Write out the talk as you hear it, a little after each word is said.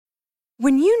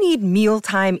When you need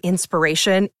mealtime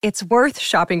inspiration, it's worth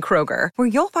shopping Kroger, where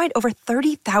you'll find over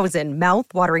 30,000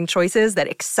 mouth-watering choices that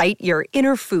excite your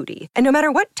inner foodie. And no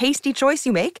matter what tasty choice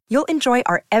you make, you'll enjoy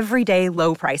our everyday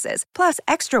low prices, plus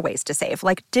extra ways to save,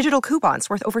 like digital coupons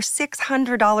worth over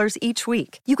 $600 each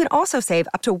week. You can also save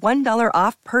up to $1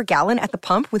 off per gallon at the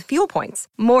pump with fuel points.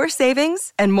 More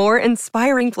savings and more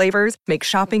inspiring flavors make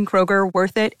shopping Kroger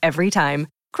worth it every time.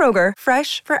 Kroger,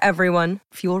 fresh for everyone.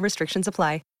 Fuel restrictions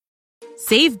apply.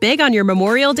 Save big on your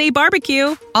Memorial Day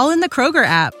barbecue, all in the Kroger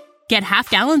app. Get half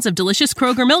gallons of delicious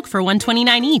Kroger milk for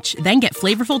 $1.29 each. Then get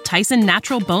flavorful Tyson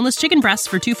natural boneless chicken breasts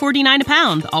for $2.49 a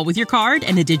pound, all with your card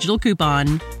and a digital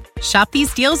coupon. Shop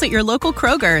these deals at your local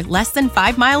Kroger, less than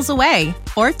 5 miles away.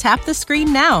 Or tap the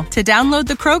screen now to download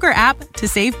the Kroger app to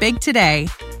save big today.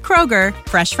 Kroger,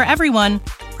 fresh for everyone.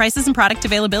 Prices and product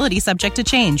availability subject to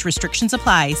change. Restrictions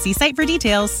apply. See site for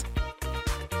details.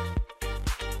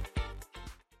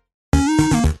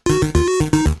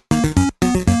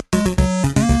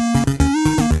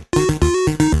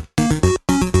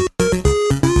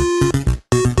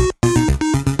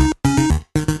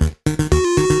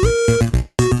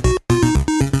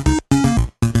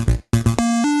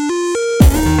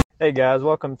 Hey guys,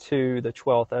 welcome to the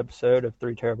 12th episode of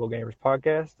Three Terrible Gamers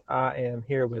podcast. I am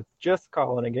here with just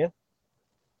Colin again.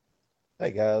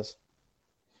 Hey guys.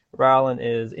 Rylan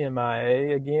is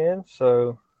MIA again,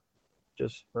 so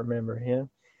just remember him.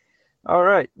 All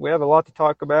right, we have a lot to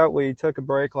talk about. We took a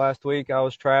break last week. I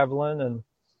was traveling, and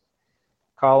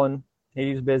Colin,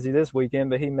 he's busy this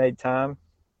weekend, but he made time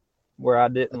where I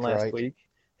didn't last week.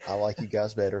 I like you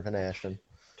guys better than Ashton.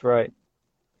 That's right.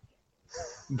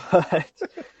 But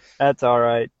that's all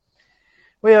right.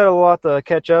 We had a lot to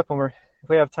catch up, and if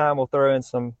we have time, we'll throw in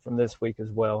some from this week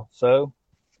as well. So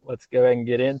let's go ahead and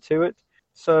get into it.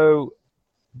 So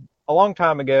a long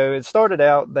time ago, it started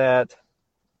out that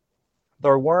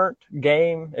there weren't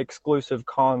game-exclusive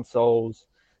consoles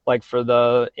like for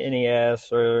the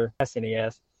NES or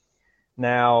SNES.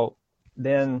 Now,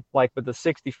 then, like with the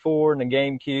 64 and the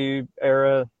GameCube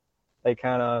era, they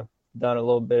kind of done a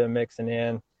little bit of mixing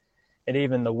in. And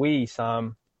even the Wii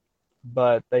some,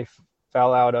 but they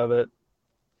fell out of it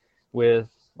with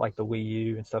like the Wii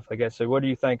U and stuff like that. So what do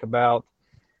you think about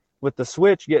with the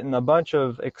Switch getting a bunch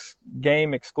of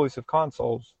game exclusive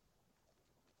consoles?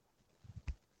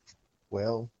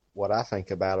 Well, what I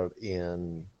think about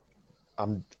it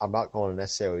I'm not going to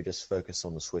necessarily just focus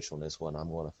on the Switch on this one. I'm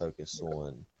going to focus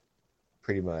on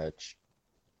pretty much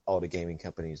all the gaming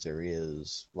companies there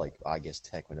is, like I guess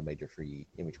technically a major three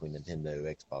in between Nintendo,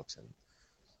 Xbox, and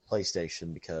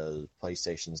PlayStation, because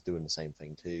PlayStation's doing the same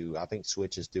thing too. I think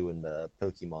Switch is doing the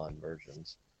Pokemon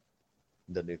versions,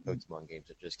 the new Pokemon games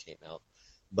that just came out.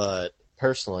 But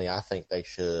personally, I think they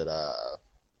should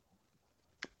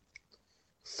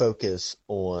focus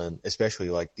on, especially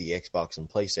like the Xbox and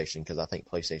PlayStation, because I think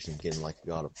PlayStation's getting like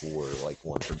God of War, like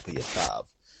one for PS5.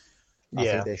 I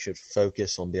think they should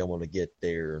focus on being able to get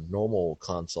their normal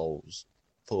consoles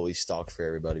fully stocked for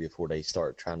everybody before they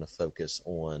start trying to focus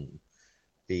on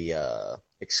the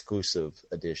exclusive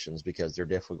editions, because they're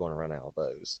definitely going to run out of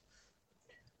those.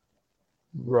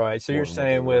 Right. So you're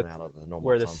saying with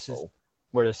where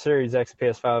the Series X and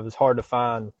PS5 is hard to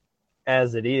find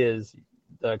as it is,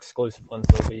 the exclusive ones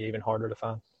will be even harder to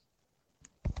find.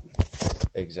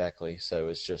 Exactly. So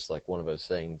it's just like one of those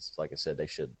things, like I said, they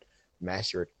should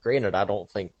master it. Granted, other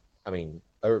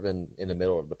than in the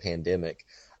middle of the pandemic,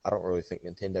 I don't really think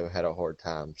Nintendo had a hard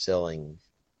time selling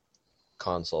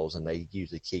consoles, and they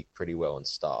usually keep pretty well in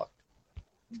stock.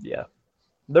 Yeah.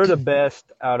 They're the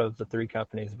best out of the three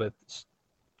companies, but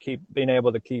being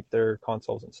able to keep their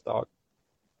consoles in stock.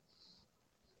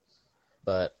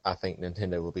 But I think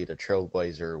Nintendo will be the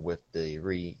trailblazer with the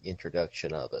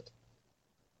reintroduction of it,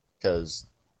 because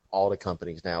all the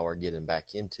companies now are getting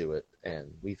back into it,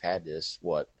 and we've had this,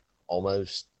 I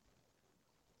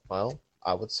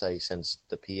would say since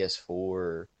the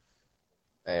PS4,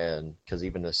 and because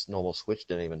even this normal Switch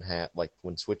didn't even have, like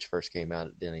when Switch first came out,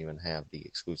 it didn't even have the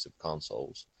exclusive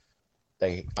consoles.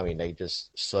 They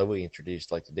just slowly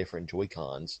introduced like the different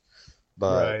Joy-Cons,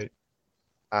 but right.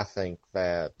 I think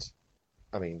that,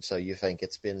 so you think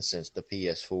it's been since the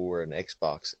PS4 and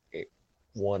Xbox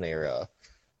One era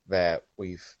that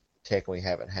we've technically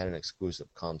haven't had an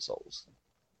exclusive consoles.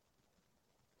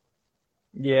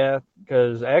 Yeah,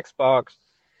 because Xbox,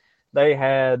 they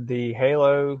had the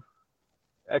Halo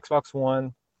Xbox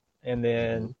One, and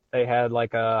then they had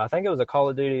I think it was a Call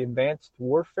of Duty Advanced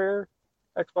Warfare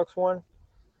Xbox One.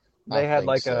 They had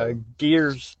a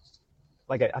Gears,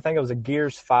 I think it was a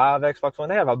Gears 5 Xbox One.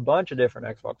 They have a bunch of different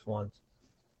Xbox Ones.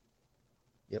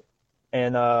 Yep.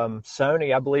 And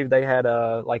Sony, I believe they had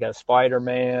a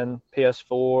Spider-Man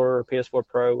PS4 or PS4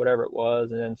 Pro, whatever it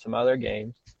was, and then some other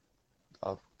games.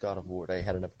 God of War. They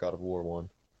had another God of War one.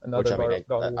 Another God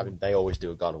of War. They always do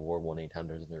a God of War one anytime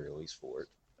there's a new release for it.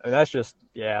 I mean, that's just,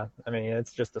 yeah. I mean,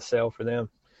 it's just a sale for them.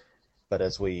 But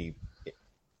as we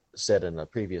said in a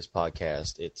previous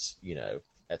podcast, it's,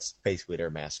 that's basically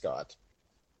their mascot.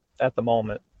 At the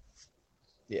moment.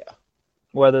 Yeah.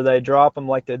 Whether they drop them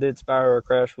like they did Spyro or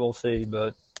Crash, we'll see.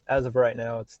 But as of right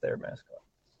now, it's their mascot.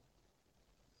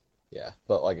 Yeah,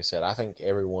 but like I said, I think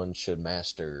everyone should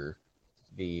master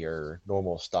the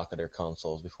normal stock of their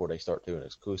consoles before they start doing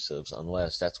exclusives,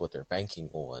 unless that's what they're banking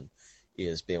on,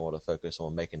 is being able to focus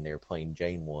on making their plain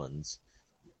Jane ones,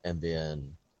 and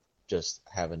then just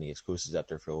having the exclusives out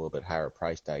there for a little bit higher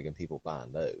price tag and people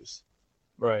buying those.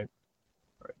 Right.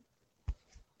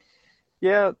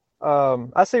 Yeah,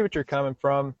 I see what you're coming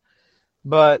from,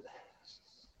 but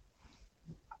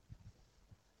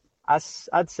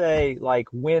I'd say, like,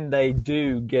 when they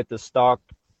do get the stock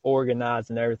organized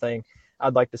and everything,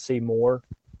 I'd like to see more,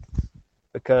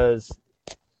 because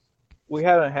we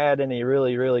haven't had any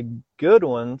really, really good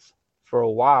ones for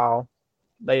a while.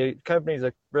 Companies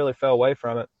have really fell away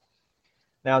from it.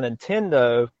 Now,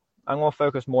 Nintendo, I'm going to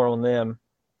focus more on them.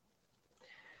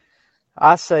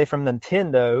 I say from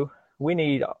Nintendo, we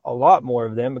need a lot more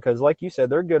of them, because like you said,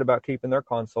 they're good about keeping their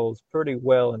consoles pretty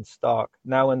well in stock.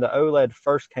 Now, when the OLED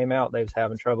first came out, they was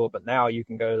having trouble, but now you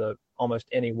can go to almost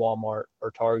any Walmart or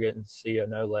Target and see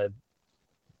an OLED.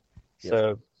 Yep.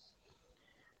 So,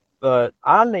 but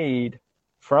I need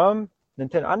from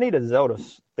Nintendo, I need a Zelda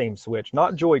themed Switch,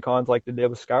 not Joy-Cons like they did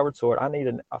with Skyward Sword. I need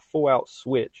a full-out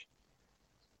Switch.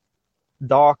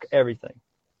 Dock, everything.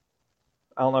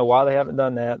 I don't know why they haven't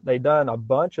done that. They've done a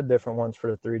bunch of different ones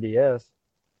for the 3DS,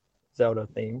 Zelda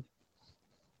themed.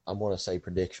 I'm going to say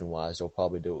prediction-wise, they'll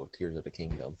probably do it with Tears of the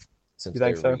Kingdom, since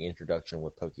their reintroduction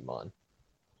with Pokemon.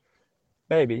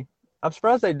 Maybe. I'm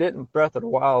surprised they didn't Breath of the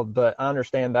Wild, but I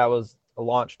understand that was a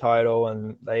launch title,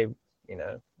 and they,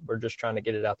 were just trying to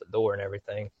get it out the door and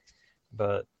everything.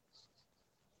 So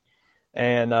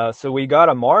we got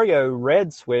a Mario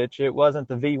Red Switch. It wasn't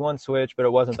the V1 Switch, but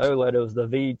it wasn't OLED. It was the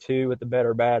V2 with the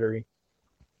better battery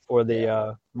for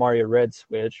the Mario Red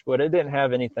Switch. But it didn't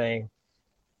have anything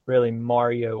really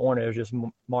Mario on it. It was just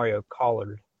Mario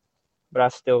colored. But I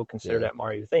still consider that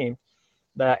Mario theme.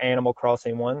 That Animal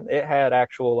Crossing one, it had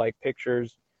actual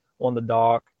pictures on the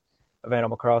dock of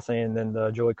Animal Crossing, and then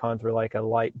the Joy-Cons were like a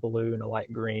light blue and a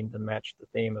light green to match the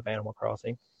theme of Animal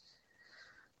Crossing.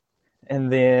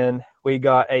 And then we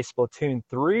got a Splatoon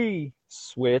 3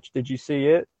 Switch. Did you see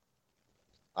it?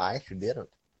 I actually didn't.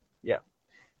 Yeah.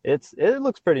 It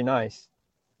looks pretty nice.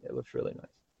 It looks really nice.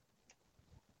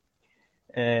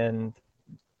 And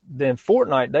then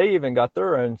Fortnite, they even got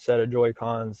their own set of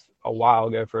Joy-Cons a while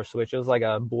ago for a Switch. It was like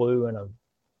a blue and a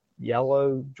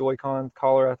yellow Joy-Con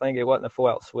color, I think. It wasn't a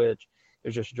full-out Switch. It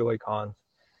was just Joy-Cons.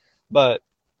 But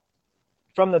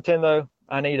from Nintendo,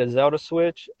 I need a Zelda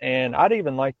Switch, and I'd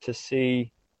even like to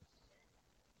see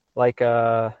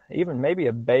even maybe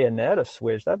a Bayonetta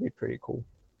Switch. That'd be pretty cool.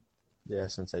 Yeah,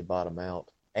 since they bought them out.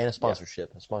 And a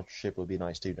sponsorship. Yeah. A sponsorship would be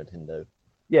nice too, Nintendo.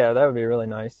 Yeah, that would be really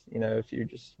nice, if you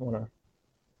just want to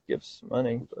give some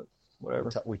money, but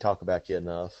whatever. We talk about you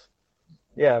enough.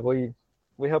 Yeah, we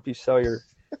help you sell your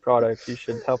products. You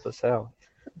should help us out.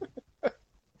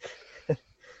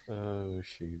 Oh,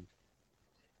 shoot.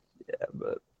 Yeah,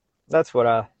 but that's what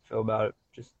I feel about it.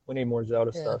 Just, we need more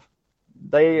Zelda stuff.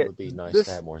 It would be nice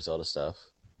to have more Zelda stuff.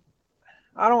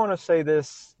 I don't want to say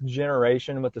this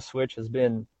generation with the Switch has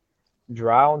been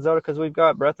dry on Zelda, because we've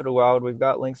got Breath of the Wild, we've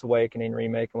got Link's Awakening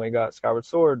remake, and we got Skyward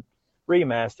Sword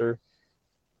remaster.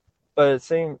 But it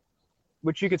seemed,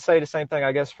 which you could say the same thing,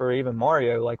 I guess, for even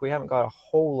Mario. We haven't got a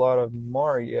whole lot of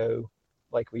Mario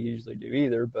like we usually do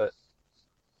either, but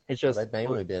it's just... They've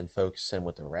mainly been focusing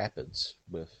with the Rapids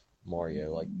with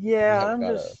Mario. I'm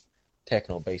just... a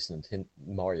techno-based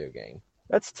Mario game.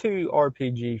 That's too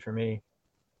RPG for me.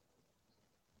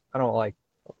 I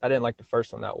didn't like the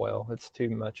first one that well. It's too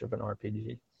much of an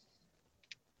RPG.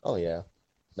 Oh, yeah.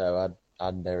 No,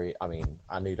 I knew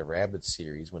the Rabbids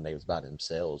series when they was by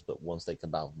themselves, but once they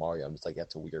combine with Mario, I'm just like,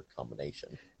 that's a weird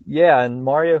combination. Yeah, and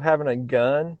Mario having a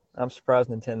gun, I'm surprised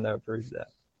Nintendo approves that.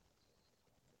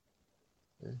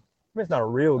 Yeah. I mean, it's not a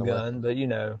real gun, but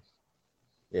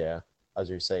Yeah, I was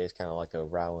going to say, it's kind of like a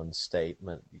Ryland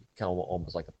statement, kind of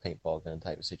almost like a paintball gun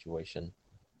type of situation.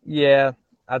 Yeah,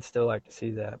 I'd still like to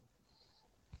see that.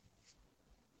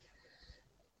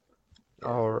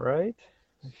 All right.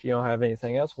 If you don't have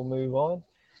anything else, we'll move on.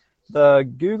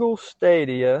 The Google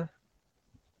Stadia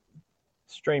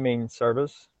streaming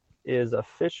service is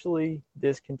officially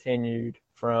discontinued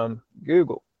from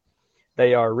Google.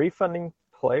 They are refunding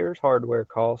players' hardware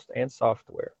costs and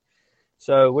software.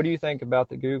 So, what do you think about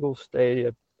the Google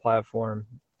Stadia platform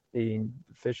being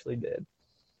officially dead?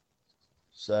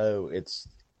 So it's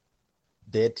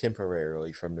dead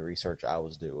temporarily from the research I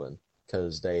was doing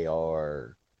because they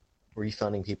are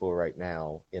refunding people right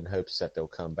now in hopes that they'll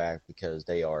come back because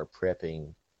they are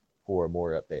prepping for a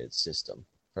more updated system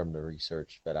from the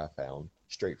research that I found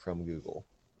straight from Google.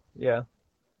 Yeah.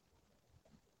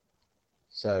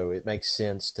 So it makes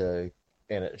sense to,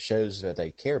 and it shows that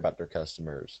they care about their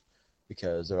customers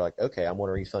because they're like, okay, I'm going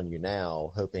to refund you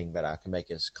now, hoping that I can make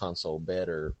this console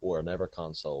better or another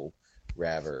console,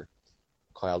 rather,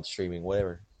 cloud streaming,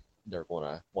 whatever they're going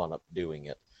to wind up doing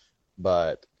it.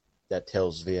 But that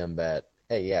tells them that,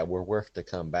 hey, yeah, we're worth to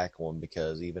come back on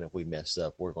because even if we mess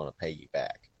up, we're going to pay you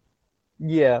back.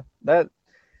 Yeah, that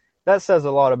says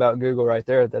a lot about Google right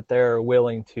there, that they're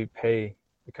willing to pay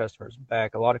the customers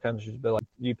back. A lot of companies just be like,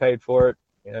 you paid for it,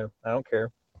 I don't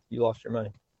care. You lost your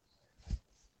money.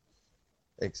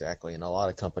 Exactly. And a lot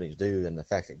of companies do. And the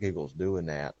fact that Google's doing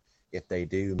that, if they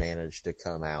do manage to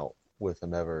come out with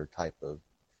another type of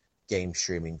game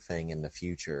streaming thing in the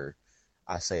future,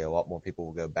 I say a lot more people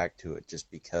will go back to it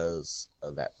just because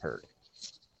of that perk.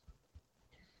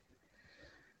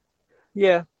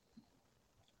 Yeah.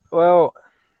 Well,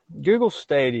 Google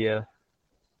Stadia,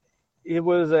 I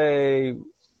think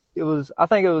it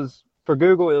was, for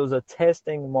Google, it was a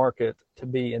testing market to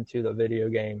be into the video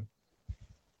game.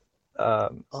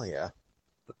 Oh, yeah.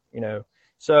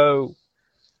 So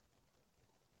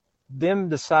them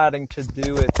deciding to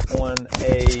do it on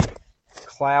a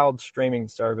cloud streaming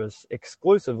service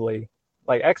exclusively,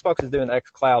 like Xbox is doing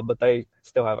xCloud, but they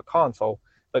still have a console.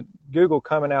 But Google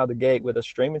coming out of the gate with a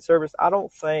streaming service, I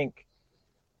don't think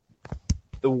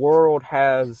the world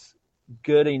has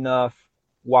good enough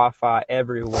Wi-Fi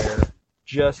everywhere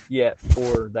just yet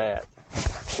for that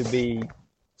to be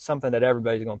something that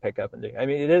everybody's going to pick up and do. I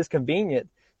mean, it is convenient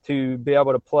to be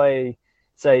able to play,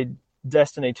 say,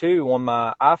 Destiny 2 on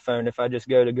my iPhone if I just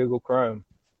go to Google Chrome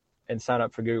and sign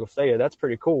up for Google Stadia. That's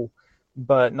pretty cool.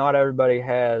 But not everybody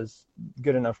has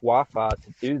good enough Wi-Fi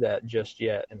to do that just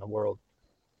yet in the world.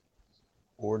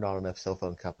 Or not enough cell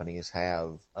phone companies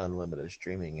have unlimited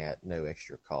streaming at no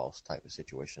extra cost type of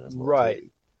situation as well. Right. Too.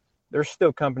 There's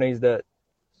still companies that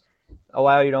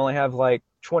allow you to only have like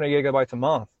 20 gigabytes a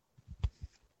month.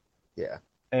 Yeah.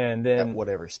 And then at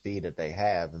whatever speed that they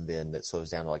have, and then it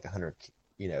slows down to like 100,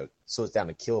 slows down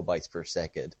to kilobytes per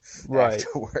second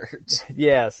afterwards.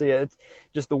 Yeah, see, it's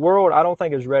just the world, I don't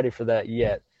think is ready for that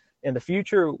yet. In the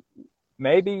future,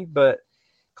 maybe, but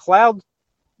cloud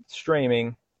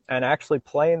streaming and actually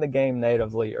playing the game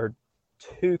natively are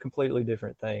two completely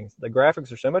different things. The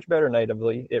graphics are so much better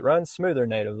natively. It runs smoother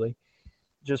natively.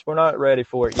 Just we're not ready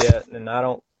for it yet, and I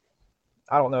don't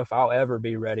know if I'll ever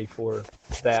be ready for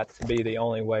that to be the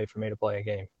only way for me to play a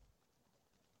game.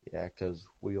 Yeah, because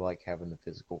we like having the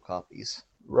physical copies.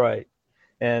 Right.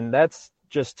 And that's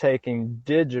just taking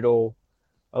digital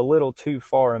a little too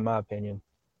far, in my opinion.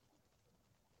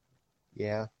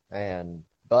 Yeah,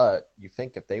 but you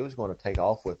think if they was going to take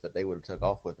off with it, they would have took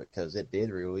off with it because it did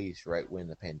release right when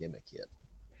the pandemic hit.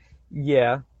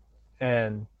 Yeah,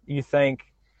 and you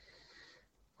think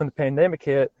when the pandemic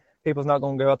hit, people's not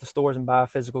going to go out to stores and buy a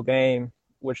physical game,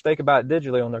 which they could buy it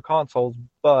digitally on their consoles,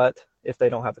 but if they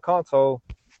don't have the console,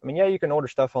 I mean, yeah, you can order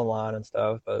stuff online and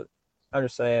stuff, but I'm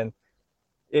just saying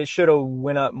it should have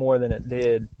went up more than it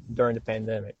did during the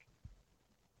pandemic.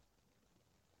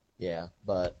 Yeah,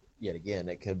 but yet again,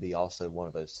 it could be also one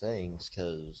of those things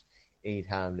because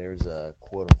anytime there's a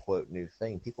quote-unquote new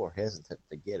thing, people are hesitant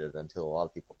to get it until a lot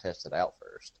of people test it out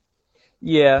first.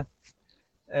 Yeah,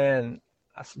 and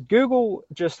Google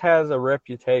just has a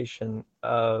reputation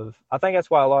of, I think that's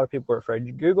why a lot of people are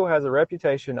afraid. Google has a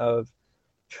reputation of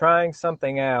trying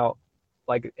something out,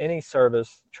 like any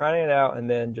service, trying it out and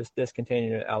then just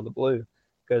discontinuing it out of the blue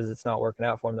because it's not working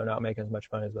out for them. They're not making as much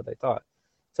money as what they thought.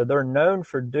 So they're known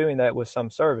for doing that with some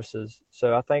services.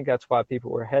 So I think that's why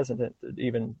people were hesitant to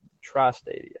even try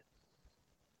Stadia.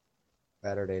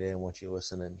 Better they didn't want you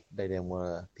listening. They didn't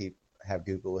want to have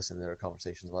Google listen to their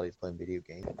conversations while he's playing video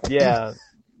games. Yeah.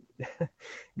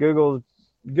 Google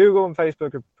and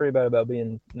Facebook are pretty bad about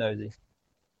being nosy.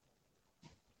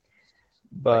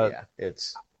 But yeah,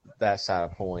 it's that side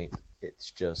of point.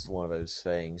 It's just one of those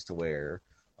things to where,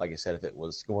 like I said, if it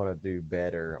was going to do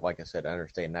better, like I said, I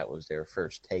understand that was their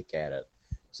first take at it.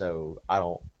 So I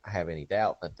don't have any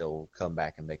doubt that they'll come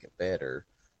back and make it better.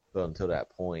 But until that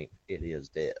point, it is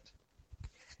dead.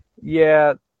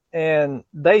 Yeah, And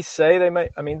they say they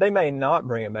may not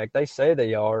bring it back. They say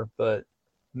they are, but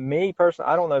me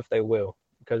personally, I don't know if they will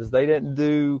because it didn't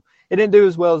do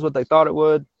as well as what they thought it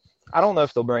would. I don't know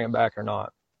if they'll bring it back or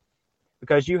not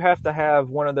because you have to have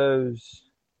one of those.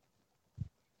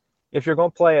 If you're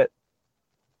going to play it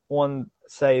on,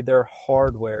 say, their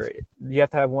hardware, you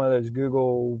have to have one of those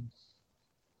Google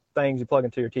things you plug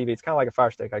into your TV. It's kind of like a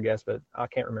Fire Stick, I guess, but I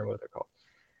can't remember what they're called.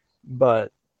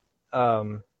 But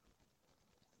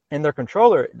in their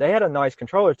controller, they had a nice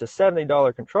controller. It's a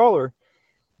 $70 controller,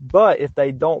 but if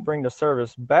they don't bring the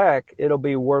service back, it'll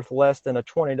be worth less than a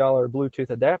 $20 Bluetooth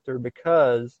adapter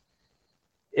because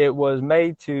it was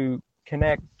made to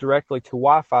connect directly to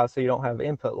Wi-Fi so you don't have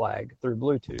input lag through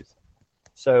Bluetooth.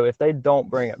 So if they don't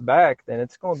bring it back, then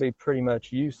it's going to be pretty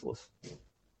much useless.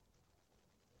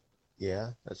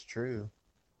 Yeah, that's true.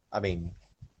 I mean,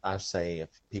 I say if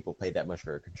people paid that much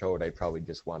for a controller, they'd probably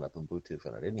just wind up in Bluetooth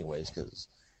on it anyways, because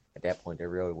at that point there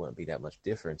really wouldn't be that much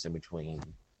difference in between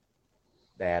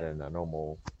that and a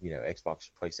normal, Xbox,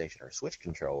 PlayStation, or Switch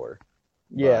controller.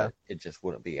 Yeah. But it just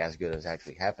wouldn't be as good as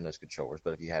actually having those controllers.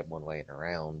 But if you had one laying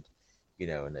around,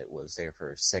 and it was there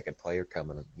for a second player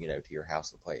coming, to your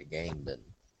house to play a game, then,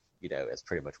 that's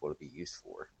pretty much what it'd be used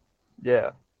for.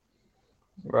 Yeah.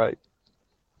 Right.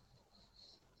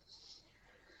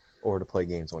 Or to play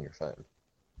games on your phone.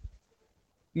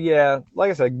 Yeah,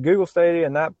 like I said, Google Stadia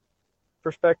in that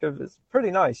perspective is pretty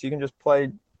nice. You can just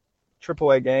play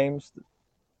AAA games,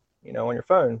 on your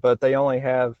phone, but they only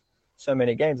have so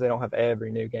many games. They don't have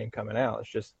every new game coming out. It's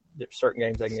just certain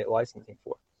games they can get licensing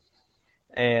for.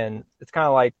 And it's kind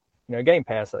of like, Game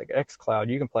Pass, like xCloud.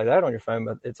 You can play that on your phone,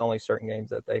 but it's only certain games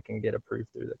that they can get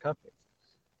approved through the companies.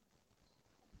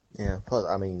 Yeah, plus,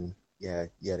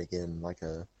 yet again, like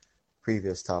a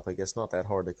previous topic, it's not that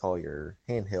hard to call your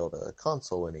handheld a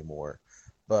console anymore,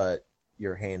 but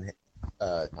your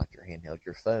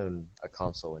phone a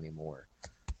console anymore.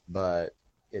 But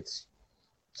it's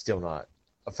still not.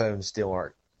 Phones still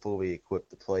aren't fully equipped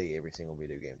to play every single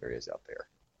video game there is out there.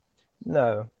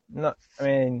 No, not. I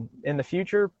mean, in the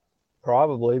future,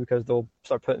 probably because they'll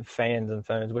start putting fans in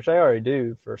phones, which they already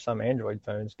do for some Android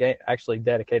phones. Actually,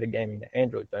 dedicated gaming to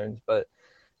Android phones, but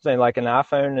saying like an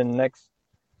iPhone in the next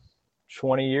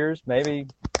 20 years, maybe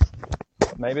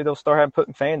they'll start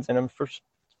putting fans in them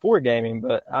for gaming,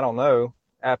 but I don't know.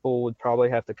 Apple would probably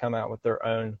have to come out with their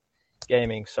own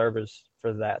gaming service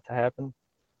for that to happen.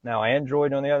 Now,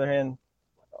 Android, on the other hand,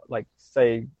 like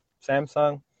say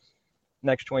Samsung,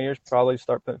 next 20 years probably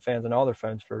start putting fans in all their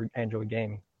phones for Android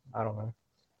gaming. I don't know.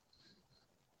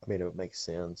 I mean, it would make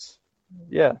sense.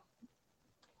 Yeah.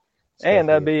 Especially and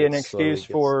that'd be if an it excuse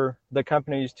slowly for the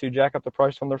companies to jack up the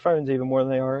price on their phones even more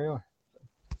than they already are.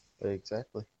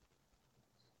 Exactly.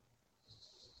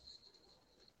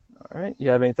 All right. You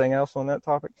have anything else on that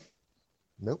topic?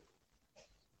 Nope.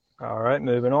 All right.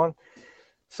 Moving on.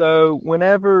 So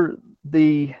whenever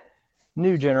the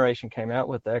new generation came out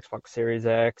with the Xbox Series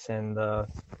X and the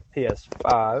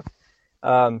PS5,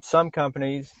 some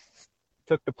companies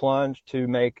took the plunge to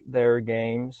make their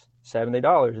games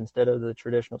 $70 instead of the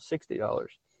traditional $60.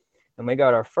 And we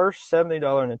got our first $70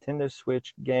 Nintendo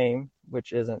Switch game,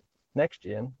 which isn't next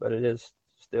gen, but it is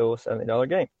still a $70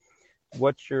 game.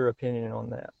 What's your opinion on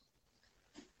that?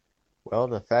 Well,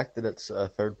 the fact that it's a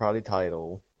third-party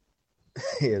title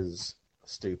is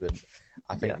stupid.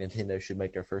 I think Nintendo should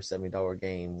make their first $70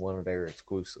 game one of their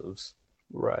exclusives.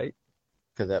 Right.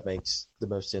 Because that makes the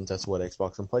most sense. That's what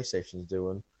Xbox and PlayStation is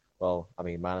doing. Well, I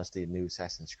mean, minus the new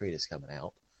Assassin's Creed is coming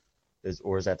out.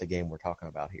 Or is that the game we're talking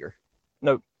about here?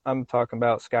 Nope. I'm talking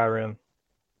about Skyrim.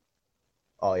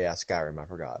 Oh, yeah, Skyrim. I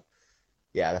forgot.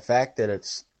 Yeah, the fact that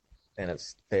it's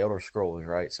the Elder Scrolls,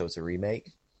 right? So it's a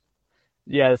remake?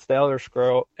 Yeah, it's the Elder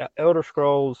Scrolls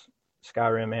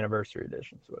Skyrim Anniversary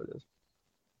Edition. That's what it is.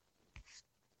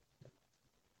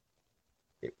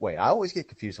 Wait, I always get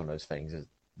confused on those things. Is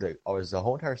the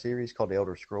whole entire series called the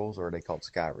Elder Scrolls, or are they called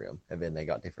Skyrim? And then they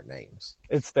got different names.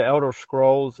 It's the Elder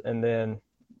Scrolls, and then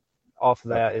off of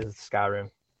that is Skyrim.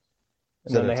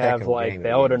 And then they have like the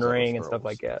Elden Ring and stuff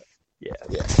like that. Yeah.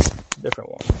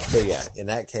 Different ones. But yeah, in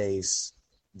that case,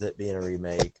 that being a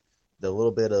remake, the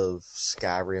little bit of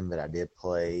Skyrim that I did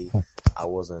play, I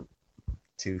wasn't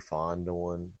too fond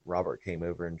on. Robert came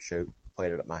over and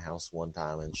played it at my house one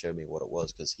time and showed me what it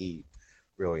was because he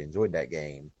really enjoyed that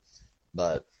game.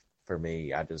 But for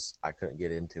me, I couldn't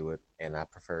get into it, and I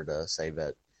prefer to save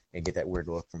it and get that weird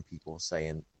look from people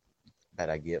saying that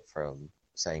I get from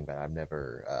saying that I've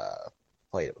never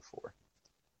played it before.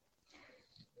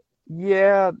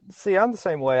 Yeah, see, I'm the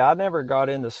same way. I never got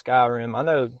into Skyrim. I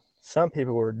know some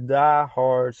people were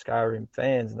die-hard Skyrim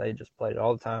fans, and they just played it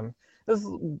all the time. This is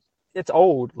it's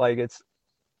old. Like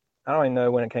I don't even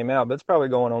know when it came out, but it's probably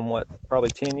going on probably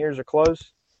 10 years or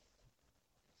close.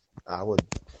 I would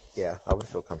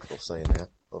feel comfortable saying that.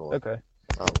 Hold on. Okay.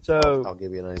 I'll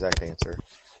give you an exact answer.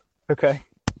 Okay.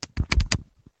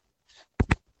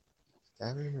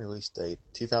 Skyrim release date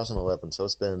 2011, so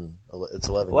it's 11 years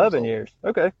 11 old. years.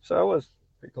 Okay. So I was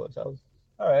pretty close. All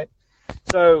right.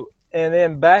 So, and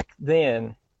then back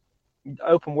then,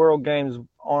 open world games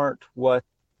aren't what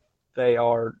they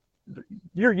are.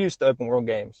 You're used to open world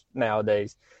games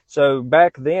nowadays. So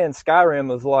back then, Skyrim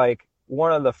was like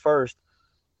one of the first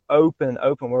open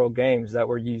world games that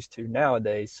we're used to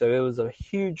nowadays. So it was a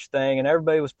huge thing, and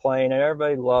everybody was playing, and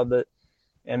everybody loved it.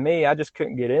 And me, I just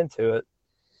couldn't get into it.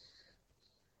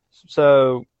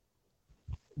 So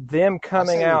them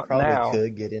coming out now, we now,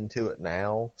 could get into it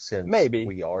now since maybe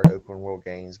we are open world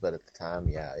games, but at the time,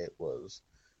 yeah, it was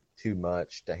too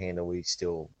much to handle. We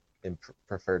still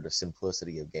preferred the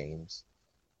simplicity of games.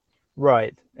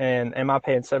 Right. And am I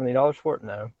paying $70 for it?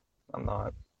 No, I'm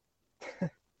not.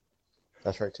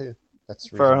 That's right too. That's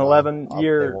for an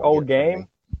 11-year-old game.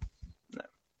 No.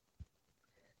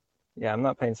 Yeah, I'm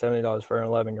not paying $70 for an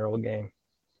 11-year-old game.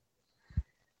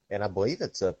 And I believe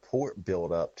it's a port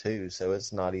build up too, so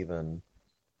it's not even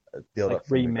built like up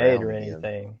from remade the or ground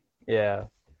anything. again. Yeah.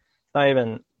 Not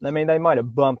even, I mean, they might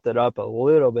have bumped it up a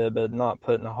little bit, but not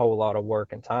putting a whole lot of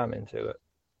work and time into it.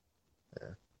 Yeah.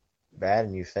 Bad,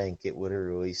 and you think it would have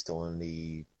released on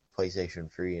the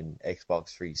PlayStation 3 and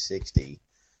Xbox 360.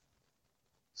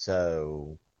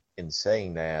 So, in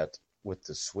saying that, with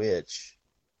the Switch,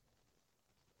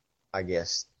 I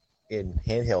guess in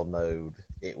handheld mode,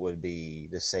 it would be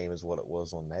the same as what it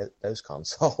was on those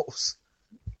consoles.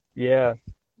 Yeah.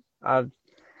 I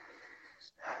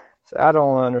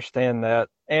don't understand that.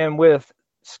 And with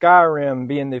Skyrim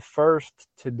being the first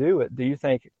to do it, do you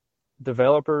think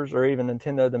developers or even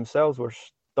Nintendo themselves will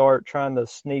start trying to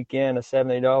sneak in a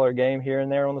 $70 game here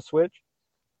and there on the Switch?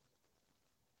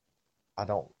 I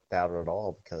don't doubt it at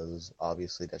all, because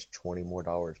obviously that's $20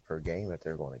 more per game that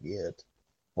they're going to get.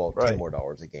 Well, Right. $10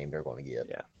 more a game they're going to get.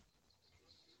 Yeah.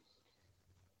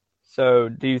 So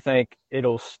do you think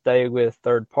it'll stay with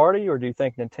third party, or do you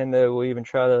think Nintendo will even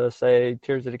try to say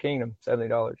Tears of the Kingdom,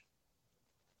 $70?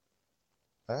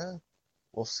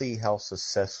 We'll see how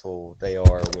successful they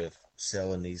are with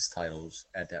selling these titles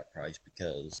at that price,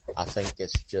 because I think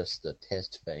it's just a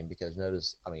test thing. Because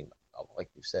notice, I mean, like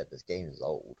you said, this game is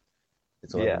old.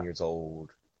 It's 11 years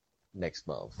old next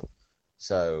month.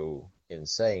 So, in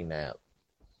saying that,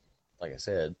 like I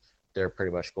said, they're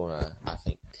pretty much going to, I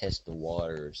think, test the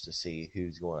waters to see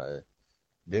who's going to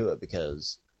do it.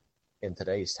 Because in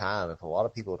today's time, if a lot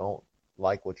of people don't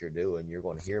like what you're doing, you're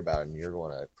going to hear about it, and you're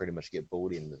going to pretty much get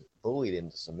bullied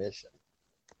into submission.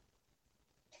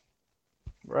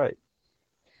 Right.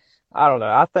 I don't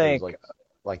know. I think,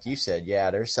 like you said, yeah,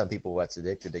 there's some people that's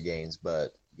addicted to games,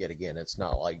 but yet again, it's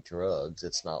not like drugs.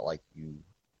 It's not like you're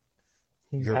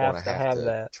going to have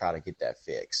to try to get that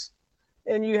fix.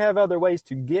 And you have other ways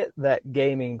to get that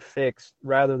gaming fix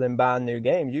rather than buying new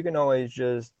games. You can always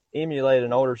just emulate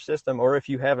an older system, or if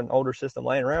you have an older system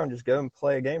laying around, just go and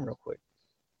play a game real quick.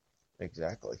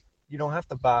 Exactly. You don't have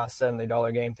to buy a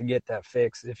 $70 game to get that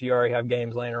fix if you already have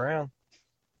games laying around.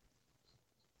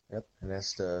 Yep, and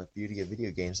that's the beauty of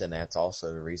video games, and that's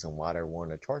also the reason why they're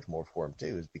wanting to charge more for them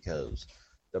too, is because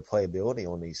the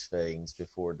playability on these things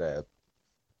before the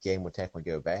game would technically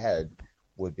go bad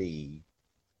would be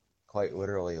quite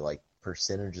literally like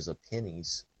percentages of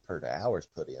pennies per the hours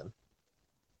put in.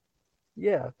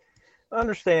 Yeah, I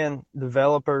understand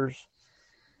developers.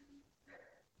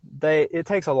 It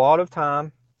takes a lot of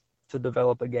time to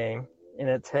develop a game, and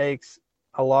it takes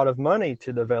a lot of money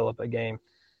to develop a game.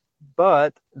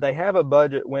 But they have a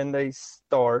budget when they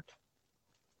start,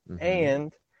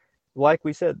 and like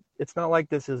we said, it's not like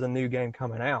this is a new game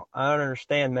coming out. I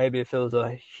understand maybe if it was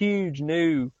a huge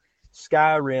new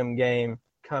Skyrim game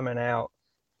coming out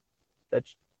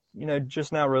that's,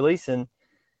 just now releasing,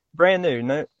 brand new.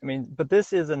 No, I mean, but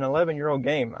this is an 11-year-old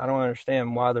game. I don't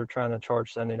understand why they're trying to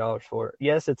charge $70 for it.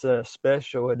 Yes, it's a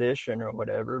special edition or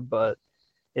whatever, but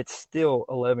it's still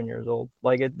 11 years old.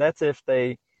 Like that's if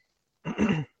they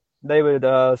they would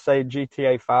say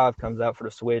GTA 5 comes out for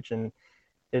the Switch and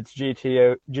it's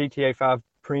GTA 5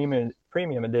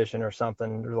 premium edition or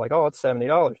something. They're like, oh, it's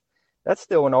 $70. That's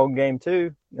still an old game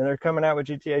too, and they're coming out with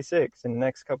GTA 6 in the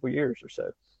next couple of years or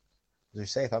so. As you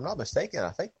say, if I'm not mistaken,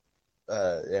 I think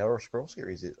the Elder Scrolls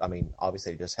series, I mean,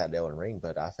 obviously they just had Elden Ring,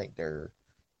 but I think they're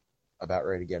about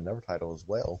ready to get another title as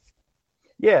well.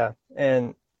 Yeah,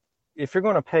 and if you're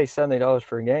going to pay $70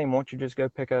 for a game, why don't you just go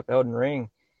pick up Elden Ring?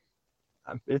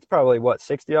 It's probably what,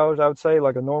 $60, I would say,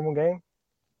 like a normal game.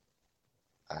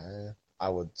 I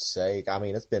would say, I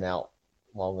mean, it's been out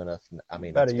long enough. I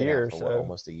mean, About it's a been year out or for so.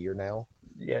 almost a year now.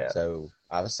 Yeah. So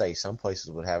I would say some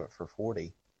places would have it for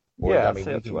 40. Or, Yeah, I I'd mean,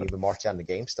 say you that's can even march down to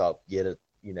GameStop, get it,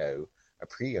 a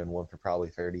pre-owned one for probably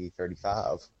 30,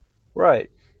 35. Right.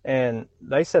 And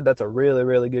they said that's a really,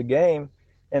 really good game.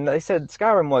 And they said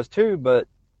Skyrim was too, but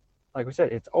like we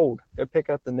said, it's old. Go pick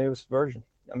up the newest version.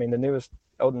 I mean, the newest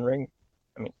Elden Ring,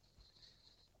 I mean,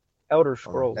 Elder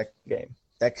Scrolls game.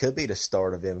 That could be the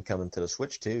start of them coming to the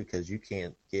Switch too, because you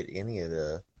can't get any of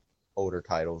the older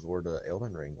titles or the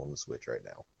Elden Ring on the Switch right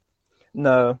now.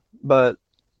 No, but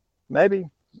maybe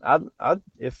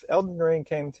if Elden Ring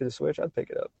came to the Switch, I'd pick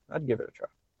it up. I'd give it a try.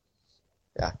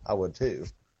 Yeah, I would too.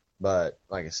 But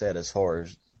like I said, as far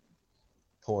as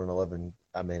pulling an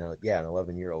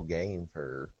 11-year-old game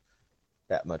for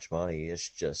that much money, it's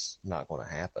just not going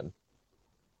to happen.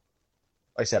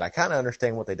 Like I said, I kind of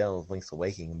understand what they done with Link's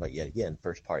Awakening, but yet again,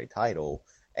 first party title,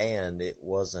 and it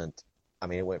wasn't. I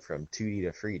mean, it went from 2D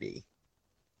to 3D.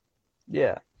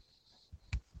 Yeah,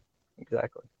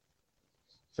 exactly.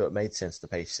 So it made sense to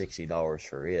pay $60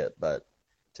 for it, but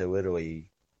to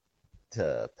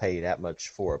pay that much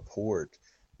for a port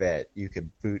that you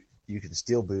can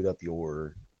still boot up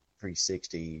your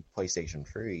 360 PlayStation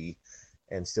 3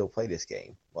 and still play this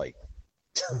game. Like,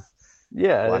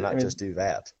 yeah, why not just do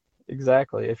that?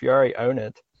 Exactly. If you already own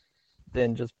it,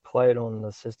 then just play it on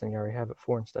the system you already have it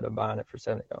for instead of buying it for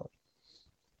 $70.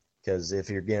 Because if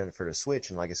you're getting it for the Switch,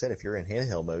 and like I said, if you're in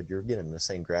handheld mode, you're getting the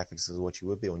same graphics as what you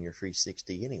would be on your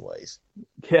 360 anyways.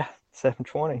 Yeah,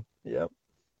 720. Yep.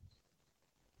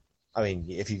 I mean,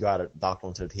 if you got it docked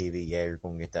onto the TV, yeah, you're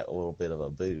going to get that little bit of a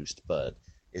boost, but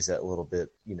is that little bit,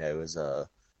 is a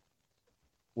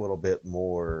little bit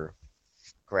more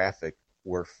graphic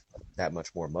worth that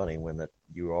much more money when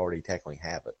you already technically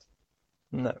have it?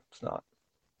 No, it's not.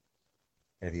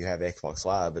 And if you have Xbox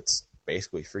Live, it's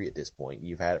basically free at this point.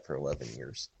 You've had it for 11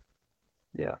 years.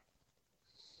 Yeah.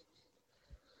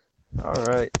 All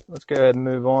right, let's go ahead and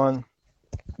move on.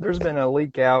 There's been a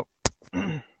leak out.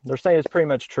 They're saying it's pretty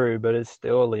much true, but it's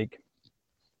still a leak.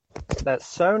 That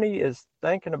Sony is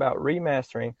thinking about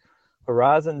remastering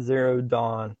Horizon Zero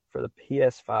Dawn for the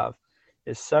PS5.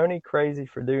 Is Sony crazy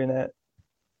for doing that?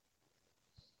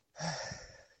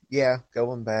 Yeah,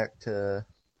 going back to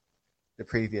the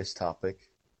previous topic.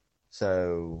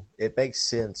 So it makes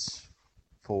sense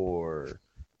for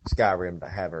Skyrim to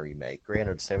have a remake.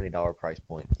 Granted, $70 price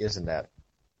point isn't that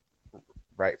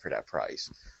right for that price.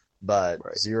 But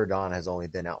right. Zero Dawn has only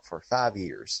been out for 5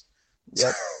 years.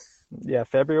 Yep. Yeah,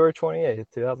 February 28th,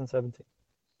 2017.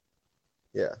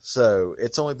 Yeah, so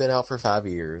it's only been out for 5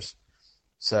 years.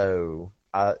 So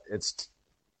it's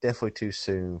definitely too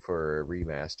soon for a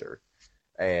remaster.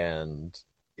 And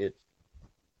it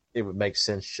would make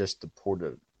sense just to port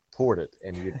it,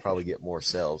 and you'd probably get more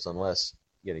sales, unless,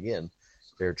 yet again,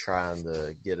 they're trying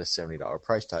to get a $70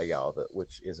 price tag out of it,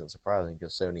 which isn't surprising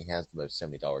because Sony has the most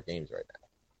 $70 games right now.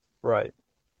 Right.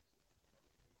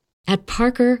 At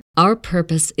Parker, our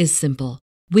purpose is simple.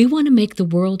 We want to make the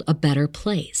world a better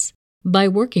place by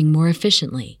working more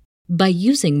efficiently, by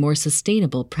using more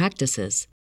sustainable practices,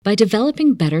 by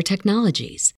developing better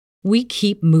technologies. We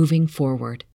keep moving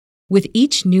forward. With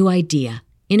each new idea,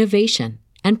 innovation,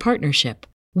 and partnership,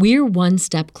 we're one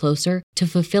step closer to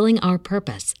fulfilling our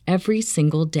purpose every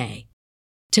single day.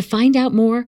 To find out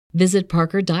more, visit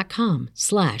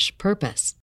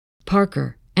parker.com/purpose.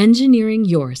 Parker, engineering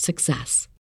your success.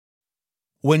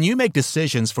 When you make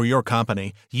decisions for your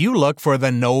company, you look for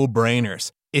the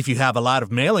no-brainers. If you have a lot of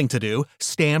mailing to do,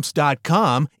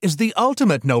 Stamps.com is the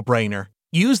ultimate no-brainer.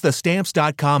 Use the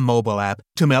Stamps.com mobile app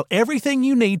to mail everything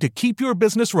you need to keep your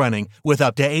business running with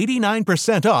up to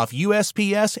 89% off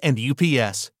USPS and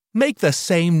UPS. Make the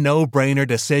same no-brainer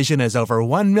decision as over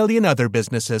 1 million other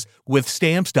businesses with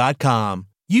Stamps.com.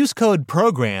 Use code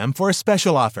PROGRAM for a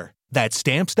special offer. That's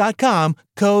Stamps.com,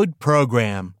 code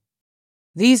PROGRAM.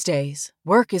 These days,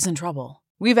 work is in trouble.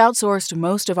 We've outsourced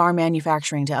most of our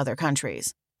manufacturing to other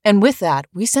countries. And with that,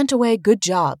 we sent away good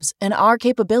jobs and our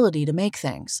capability to make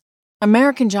things.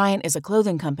 American Giant is a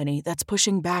clothing company that's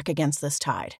pushing back against this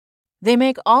tide. They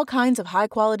make all kinds of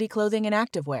high-quality clothing and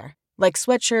activewear, like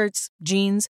sweatshirts,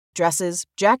 jeans, dresses,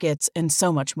 jackets, and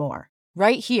so much more,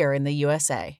 right here in the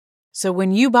USA. So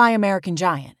when you buy American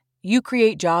Giant, you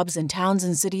create jobs in towns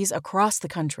and cities across the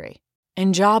country.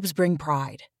 And jobs bring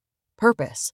pride,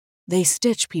 purpose. They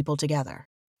stitch people together.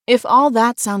 If all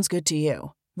that sounds good to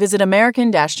you, visit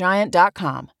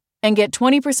American-Giant.com and get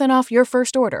 20% off your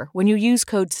first order when you use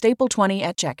code STAPLE20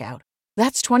 at checkout.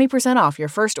 That's 20% off your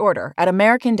first order at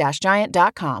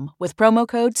American-Giant.com with promo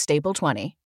code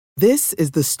STAPLE20. This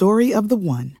is the story of the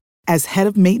one. As head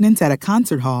of maintenance at a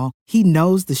concert hall, he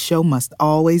knows the show must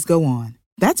always go on.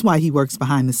 That's why he works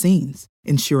behind the scenes,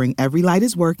 ensuring every light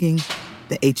is working,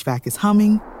 the HVAC is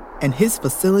humming, and his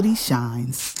facility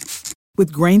shines.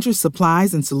 With Grainger's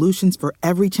supplies and solutions for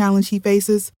every challenge he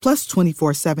faces, plus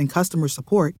 24/7 customer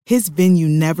support, his venue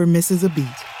never misses a beat.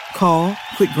 Call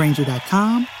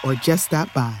quickgrainger.com or just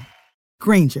stop by.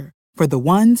 Grainger, for the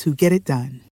ones who get it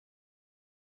done.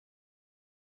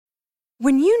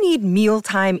 When you need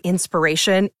mealtime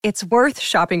inspiration, it's worth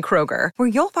shopping Kroger, where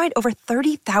you'll find over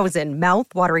 30,000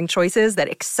 mouth-watering choices that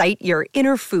excite your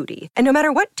inner foodie. And no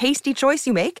matter what tasty choice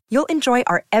you make, you'll enjoy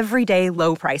our everyday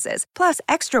low prices, plus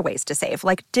extra ways to save,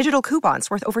 like digital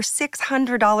coupons worth over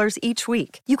 $600 each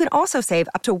week. You can also save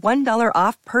up to $1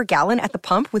 off per gallon at the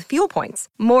pump with fuel points.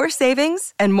 More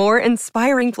savings and more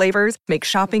inspiring flavors make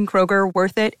shopping Kroger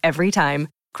worth it every time.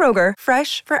 Kroger,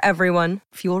 fresh for everyone.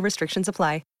 Fuel restrictions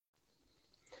apply.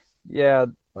 Yeah,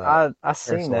 But I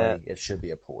seen that. personally, it should be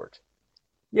a port.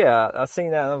 Yeah, I seen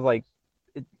that, and I was like,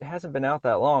 it hasn't been out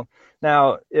that long.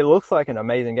 Now, it looks like an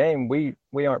amazing game. We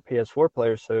aren't PS4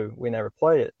 players, so we never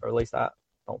played it, or at least I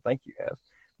don't think you have.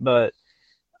 But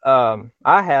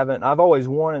I haven't. I've always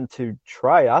wanted to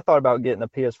try it. I thought about getting a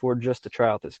PS4 just to try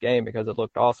out this game because it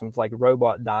looked awesome. It's like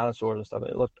robot dinosaurs and stuff.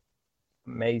 It looked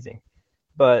amazing.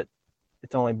 But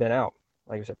it's only been out,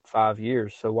 like I said, 5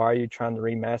 years. So why are you trying to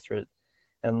remaster it?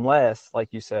 Unless,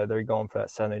 like you said, they're going for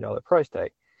that $70 price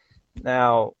tag.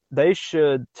 Now, they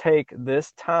should take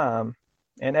this time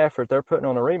and effort they're putting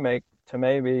on a remake to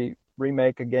maybe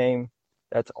remake a game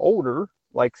that's older,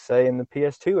 like, say, in the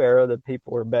PS2 era that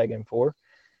people were begging for,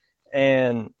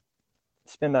 and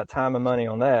spend that time and money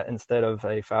on that instead of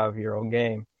a 5-year-old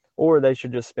game. Or they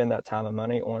should just spend that time and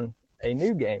money on a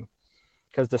new game.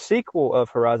 Because the sequel of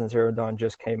Horizon Zero Dawn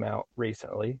just came out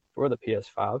recently for the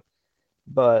PS5,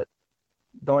 but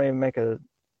it don't even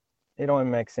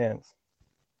make sense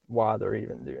why they're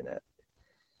even doing that.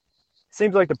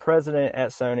 Seems like the president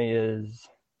at Sony is,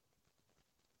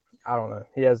 I don't know,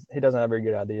 he doesn't have very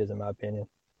good ideas in my opinion.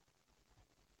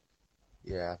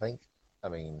 Yeah,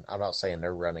 I'm not saying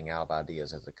they're running out of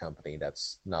ideas as a company.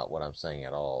 That's not what I'm saying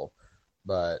at all.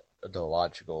 But the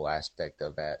logical aspect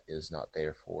of that is not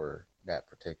there for that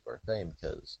particular thing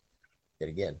because, yet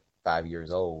again, 5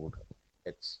 years old,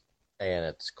 it's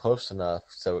close enough.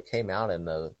 So it came out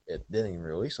it didn't even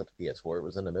release with the PS4. It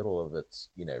was in the middle of its,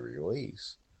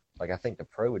 release. Like, I think the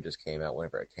Pro had just came out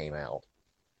whenever it came out.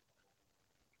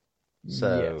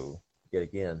 So, Yet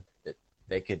again,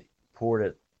 they could port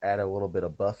it, add a little bit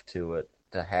of buff to it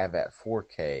to have that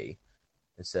 4K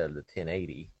instead of the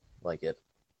 1080. Like, it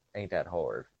ain't that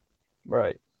hard.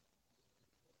 Right.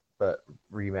 But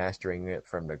remastering it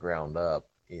from the ground up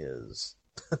is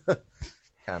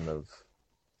kind of,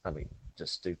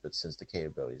 just stupid since the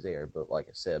capability's there. But like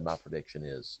I said, my prediction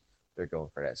is they're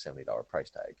going for that $70 price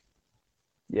tag.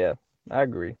 Yeah, I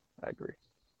agree.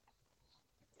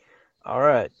 All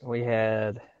right, we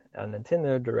had a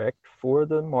Nintendo Direct for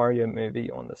the Mario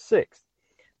movie on the 6th.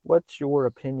 What's your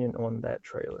opinion on that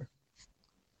trailer?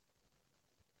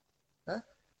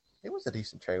 It was a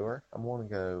decent trailer. I'm going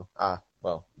to go...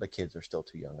 well, the kids are still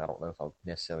too young. I don't know if I'll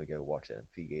necessarily go watch it in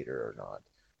theater or not.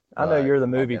 I know you're the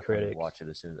movie I'll definitely critic. watch it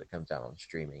as soon as it comes out on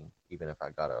streaming, even if I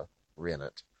gotta rent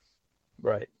it.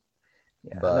 Right.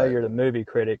 Yeah, But, I know you're the movie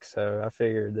critic, so I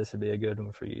figured this would be a good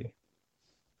one for you.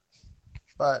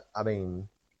 But,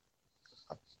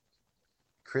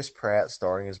 Chris Pratt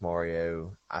starring as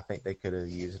Mario, I think they could have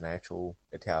used an actual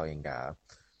Italian guy.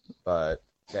 But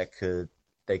they could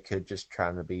just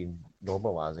try to be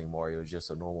normalizing Mario as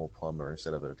just a normal plumber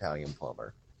instead of an Italian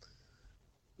plumber.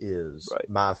 Is right.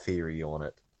 My theory on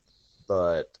it.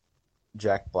 But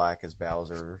Jack Black is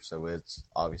Bowser, so it's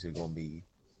obviously going to be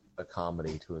a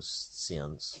comedy to a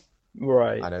sense.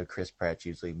 Right. I know Chris Pratt's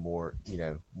usually more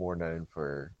known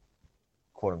for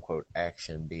quote unquote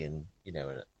action being, in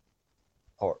a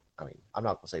part. I'm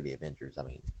not going to say the Avengers.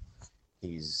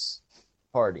 He's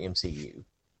part of the MCU.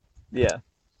 Yeah.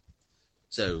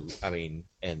 So, and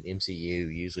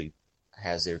MCU usually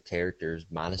has their characters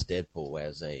minus Deadpool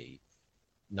as a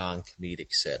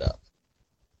non-comedic setup.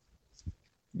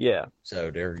 Yeah.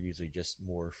 So they're usually just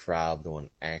more thrived on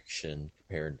action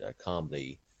compared to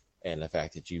comedy. And the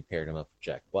fact that you paired him up with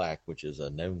Jack Black, which is a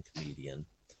known comedian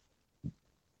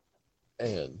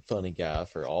and funny guy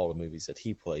for all the movies that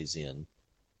he plays in,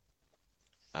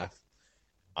 I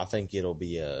think it'll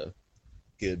be a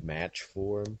good match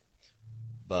for him.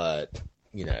 But,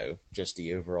 just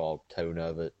the overall tone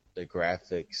of it, the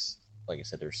graphics, like I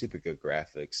said, they're super good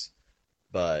graphics.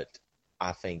 but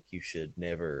I think you should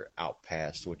never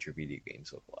outpass what your video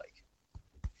games look like,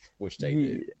 which they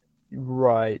do.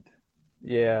 Right.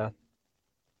 Yeah.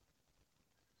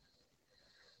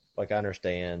 Like, I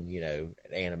understand,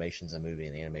 animations in movie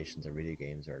and animations in video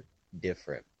games are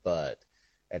different, but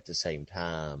at the same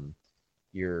time,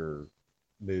 your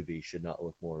movie should not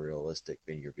look more realistic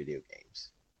than your video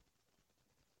games.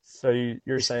 So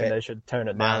you're saying they should tone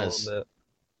it down a little bit.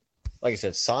 Like I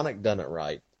said, Sonic done it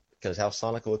right, because how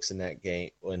Sonic looks in that game,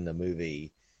 in the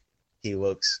movie, he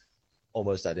looks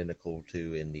almost identical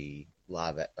to in the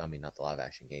not the live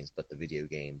action games, but the video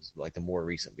games, like the more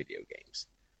recent video games.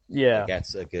 Yeah. Like,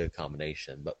 that's a good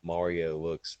combination. But Mario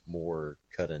looks more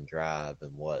cut and dry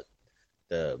than what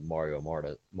the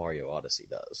Mario Odyssey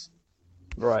does.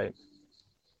 Right.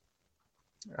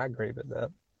 I agree with that.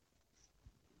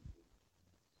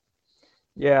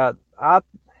 Yeah, I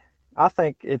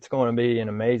think it's going to be an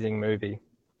amazing movie.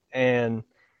 And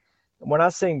when I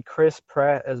seen Chris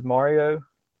Pratt as Mario,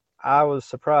 I was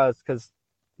surprised because,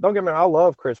 don't get me wrong, I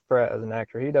love Chris Pratt as an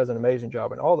actor. He does an amazing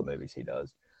job in all the movies he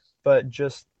does. But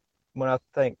just when I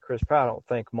think Chris Pratt, I don't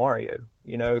think Mario,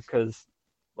 because,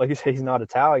 like you say, he's not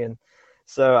Italian.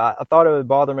 So I thought it would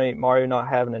bother me, Mario not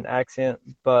having an accent,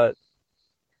 but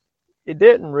it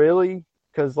didn't really,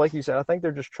 because, like you said, I think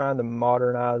they're just trying to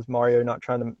modernize Mario, not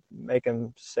trying to make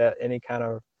him set any kind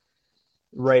of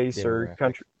race or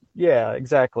country. Yeah,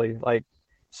 exactly.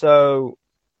 So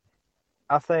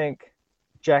I think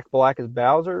Jack Black as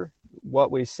Bowser,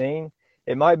 what we've seen,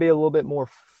 it might be a little bit more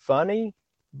funny,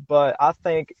 but I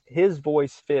think his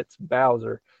voice fits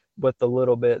Bowser with the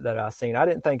little bit that I've seen. I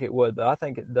didn't think it would, but I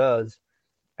think it does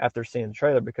after seeing the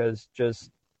trailer, because just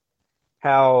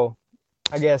how,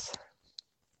 I guess,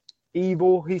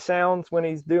 evil he sounds when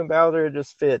he's doing Bowser, it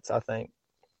just fits, I think.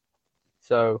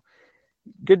 So,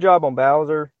 good job on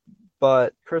Bowser,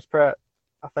 but Chris Pratt,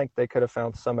 I think they could have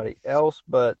found somebody else,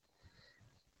 but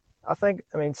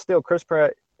still, Chris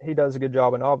Pratt, he does a good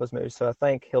job in all of his movies, so I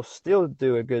think he'll still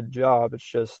do a good job. It's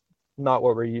just not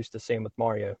what we're used to seeing with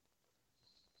Mario.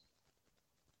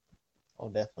 Oh,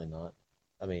 definitely not.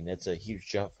 It's a huge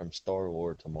jump from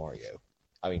Star-Lord to Mario.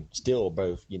 Still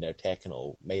both,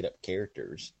 technical, made-up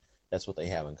characters. That's what they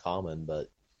have in common,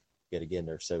 but yet again,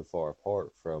 they're so far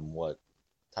apart from what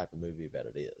type of movie that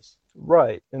it is.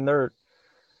 Right, and the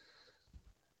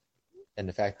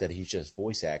fact that he's just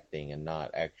voice acting and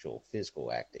not actual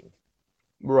physical acting.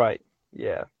 Right,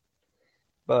 yeah.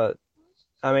 But,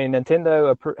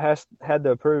 Nintendo had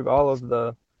to approve all of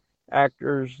the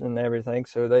actors and everything,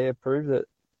 so they approved it.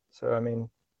 So,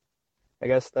 I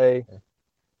guess they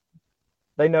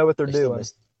know what they're doing.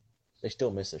 They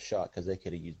still miss a shot, because they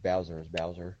could have used Bowser as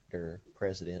Bowser, their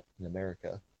president in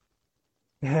America.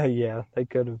 Yeah, they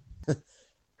could have.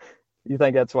 You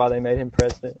think that's why they made him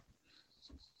president?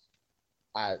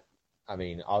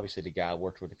 Obviously the guy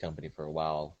worked with the company for a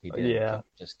while. He didn't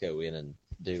just go in and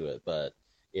do it, but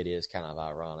it is kind of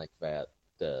ironic that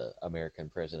the American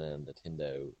president of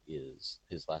Nintendo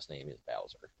his last name is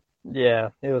Bowser. Yeah,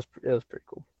 it was pretty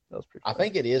cool. I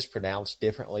think it is pronounced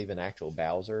differently than actual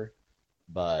Bowser,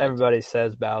 but everybody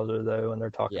says Bowser though when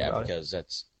they're talking about it. Yeah, because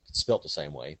it's spelt the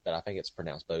same way, but I think it's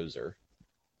pronounced Bowser.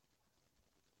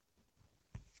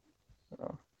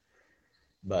 Oh.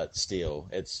 But still,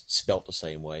 it's spelt the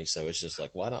same way, so it's just like,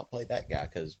 why not play that guy?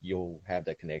 Because you'll have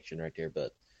that connection right there.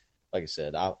 But like I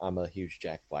said, I'm a huge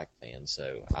Jack Black fan,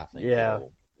 so I think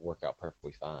it'll work out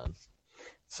perfectly fine.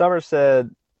 Summer said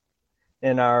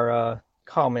in our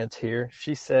comments here,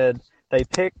 she said they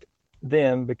picked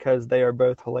them because they are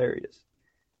both hilarious.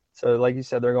 So like you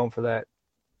said, they're going for that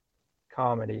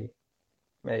comedy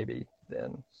maybe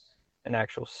than an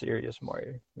actual serious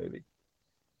Mario movie.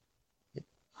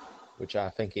 Which I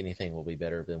think anything will be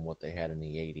better than what they had in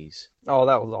the 80s. Oh,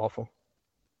 that was awful.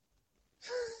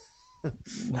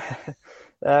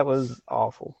 That was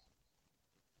awful.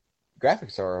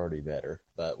 Graphics are already better,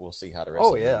 but we'll see how the rest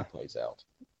of the movie plays out.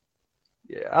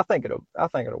 Yeah, I think it'll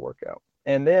work out.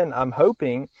 And then I'm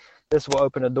hoping this will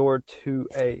open a door to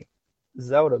a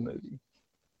Zelda movie.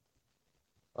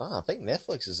 I think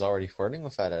Netflix is already flirting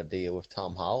with that idea with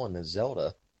Tom Holland as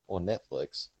Zelda on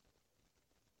Netflix.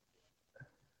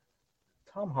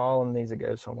 Tom Holland needs to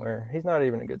go somewhere. He's not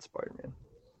even a good Spider-Man.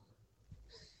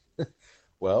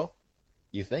 Well,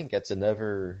 you think that's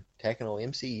another technical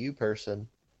MCU person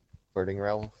flirting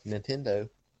around with Nintendo.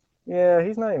 Yeah,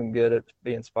 he's not even good at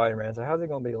being Spider-Man, so how's he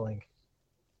going to be Link?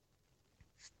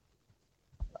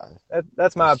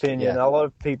 That's my opinion. Yeah. A lot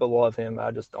of people love him.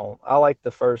 I just don't. I like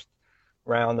the first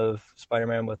round of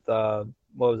Spider-Man with, what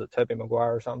was it, Tobey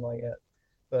Maguire or something like that.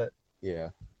 But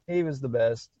yeah, he was the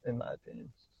best, in my opinion.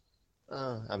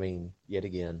 I mean, yet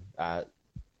again,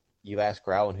 you ask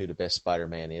Rowan who the best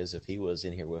Spider-Man is. If he was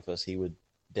in here with us, he would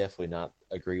definitely not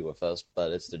agree with us,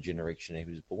 but it's the generation he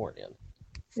was born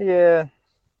in. Yeah,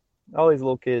 all these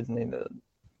little kids need to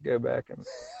go back and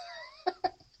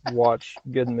watch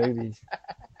good movies.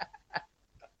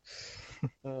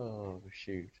 Oh,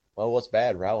 shoot. Well, what's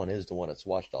bad, Rowan is the one that's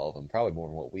watched all of them, probably more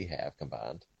than what we have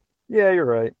combined. Yeah, you're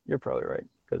right. You're probably right,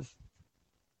 because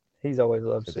he's always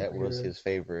loved So that was superheroes. his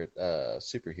favorite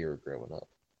superhero growing up.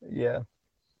 Yeah.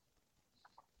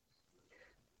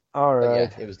 All But right.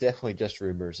 yeah, it was definitely just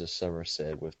rumors, as Summer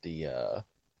said, with the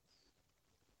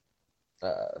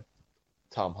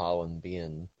Tom Holland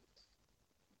being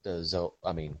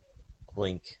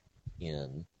Link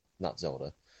in not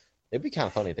Zelda. It'd be kind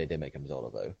of funny if they did make him Zelda,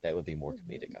 though. That would be more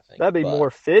comedic, I think. That'd be more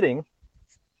fitting.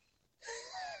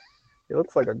 He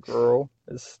looks like a girl,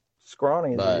 as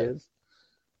scrawny as he is.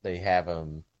 They have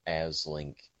him as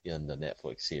Link in the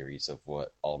Netflix series of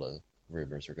what all the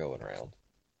rumors are going around.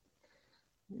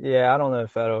 Yeah, I don't know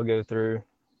if that'll go through.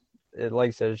 It, like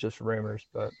I said, it's just rumors,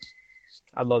 but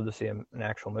I'd love to see an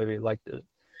actual movie like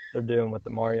they're doing with the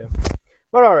Mario.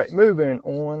 But all right, moving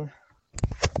on.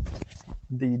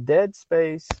 The Dead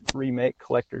Space Remake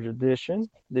Collector's Edition.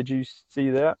 Did you see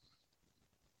that?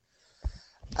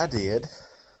 I did.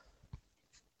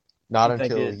 Not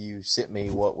until you sent me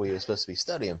what we were supposed to be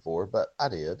studying for, but I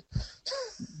did.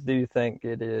 Do you think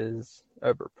it is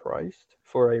overpriced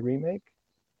for a remake?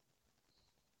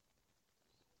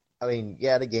 I mean,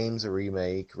 yeah, the game's a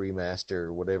remake,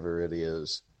 remaster, whatever it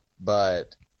is,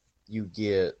 but you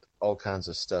get all kinds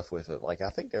of stuff with it. Like,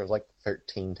 I think there was like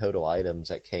 13 total items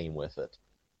that came with it.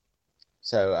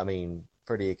 So, I mean,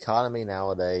 for the economy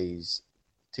nowadays,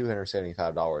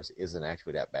 $275 isn't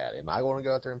actually that bad. Am I going to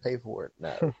go out there and pay for it?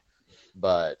 No.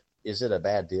 But is it a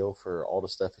bad deal for all the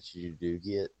stuff that you do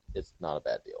get? It's not a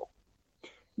bad deal.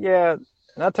 Yeah,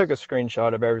 and I took a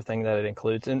screenshot of everything that it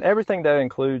includes, and everything that it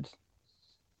includes,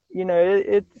 you know,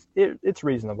 it's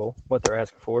reasonable what they're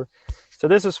asking for. So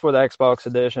this is for the Xbox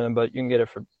edition, but you can get it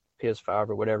for PS5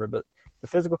 or whatever. But the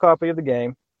physical copy of the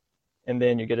game, and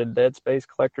then you get a Dead Space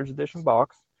Collector's Edition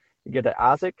box. You get an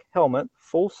Isaac helmet,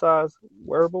 full-size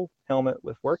wearable helmet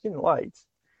with working lights.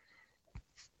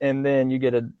 And then you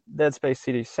get a Dead Space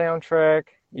CD soundtrack.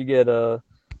 You get a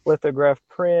lithograph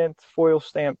print, foil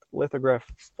stamped lithograph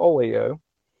folio,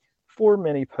 4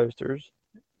 mini posters,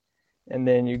 and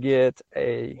then you get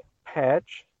a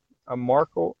patch, a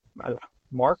marker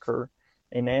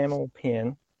enamel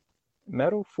pen,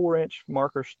 metal 4-inch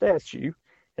marker statue,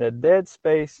 and a Dead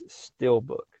Space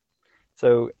steelbook.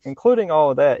 So including all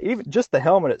of that, even just the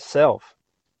helmet itself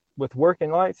with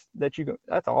working lights,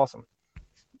 that's awesome.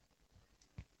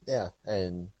 Yeah,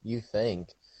 and you think,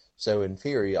 so in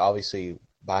theory, obviously,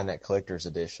 buying that collector's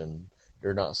edition,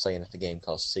 you're not saying if the game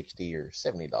costs $60 or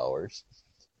 $70,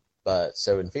 but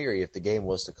so in theory, if the game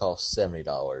was to cost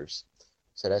 $70,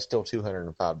 so that's still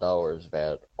 $205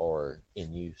 that are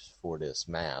in use for this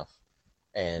math,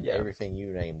 and everything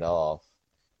you named off,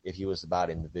 if you was to buy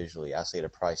it individually, I say the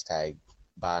price tag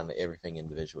buying everything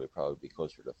individually would probably be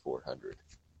closer to $400.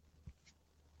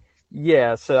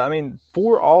 Yeah, so I mean,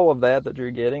 for all of that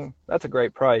you're getting, that's a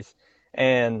great price.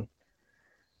 And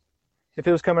if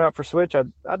it was coming out for Switch,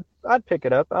 I'd pick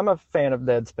it up. I'm a fan of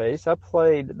Dead Space. I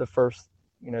played the first,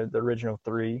 the original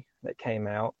 3 that came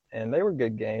out, and they were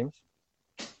good games.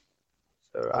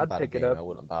 So I'd pick it up. I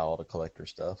wouldn't buy all the collector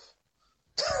stuff.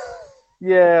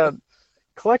 Yeah,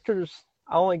 collectors.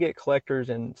 I only get collectors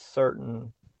in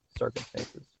certain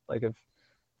circumstances. Like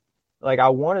I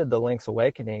wanted the Link's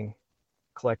Awakening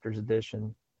collector's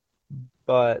edition,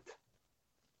 but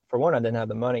for one, I didn't have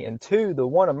the money, and 2, the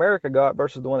one America got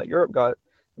versus the one that Europe got,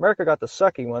 America got the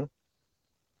sucky one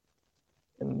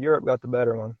and Europe got the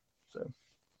better one, so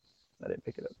I didn't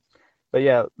pick it up. But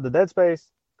yeah, the Dead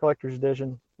Space collector's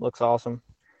edition looks awesome,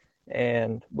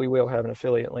 and we will have an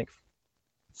affiliate link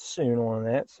soon on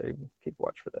that, so keep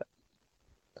watch for that.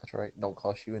 That's right, don't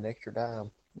cost you an extra dime.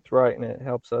 That's right, and it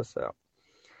helps us out.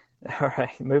 All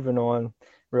right, moving on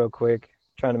real quick.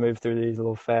 Trying to move through these a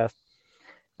little fast.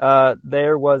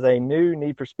 There was a new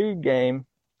Need for Speed game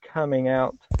coming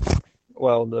out.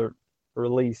 Well, the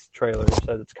release trailer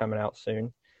says it's coming out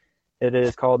soon. It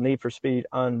is called Need for Speed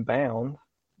Unbound,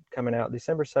 coming out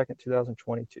December 2nd,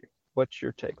 2022. What's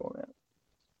your take on that?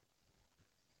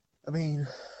 I mean,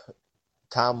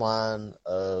 timeline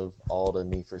of all the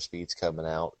Need for Speeds coming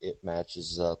out, it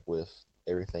matches up with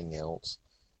everything else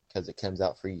because it comes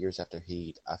out 3 years after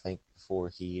Heat. I think before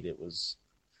Heat it was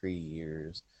 3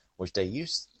 years, which they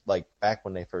used, like back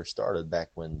when they first started, back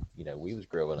when we was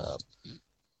growing up,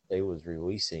 they was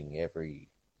releasing every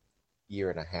year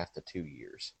and a half to 2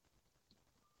 years.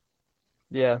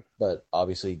 Yeah. But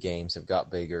obviously games have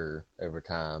got bigger over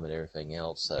time and everything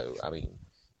else. So, I mean,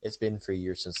 it's been 3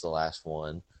 years since the last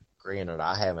one. Granted,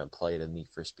 I haven't played a Need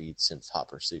for Speed since Hot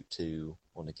Pursuit 2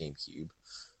 on the GameCube.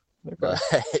 Okay. But,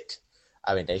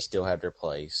 I mean, they still have their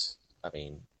place. I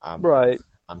mean,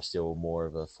 I'm still more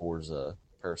of a Forza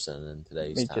person in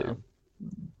today's time. Me too.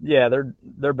 Yeah,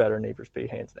 they're better than Need for Speed,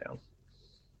 hands down.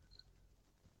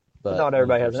 But not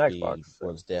everybody has an Xbox. So.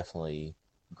 Was definitely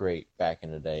great back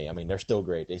in the day. I mean, they're still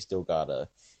great. They still got a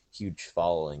huge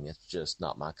following. It's just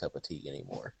not my cup of tea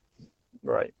anymore.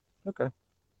 Right. Okay.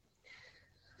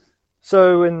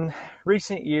 So in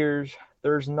recent years,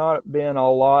 there's not been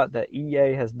a lot that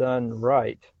EA has done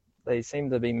right. They seem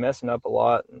to be messing up a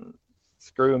lot and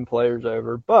screwing players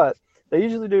over, but they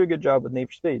usually do a good job with Need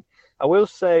for Speed. I will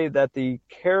say that the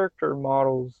character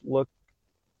models look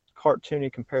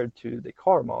cartoony compared to the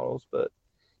car models, but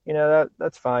you know,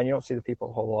 that's fine. You don't see the people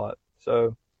a whole lot.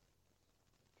 So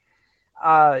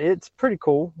it's pretty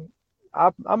cool.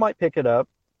 I might pick it up,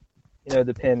 you know,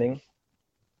 depending.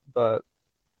 But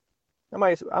I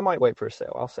might wait for a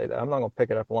sale. I'll say that. I'm not going to pick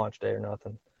it up launch day or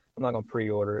nothing. I'm not going to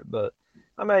pre-order it, but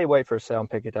I may wait for a sale and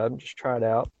pick it up and just try it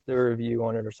out, do a review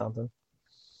on it or something.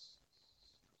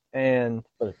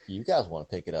 But if you guys want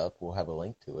to pick it up, we'll have a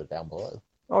link to it down below.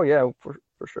 Oh, yeah, for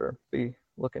sure. Be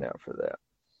looking out for that.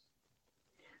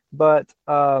 But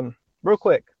real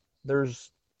quick,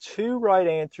 there's 2 right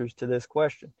answers to this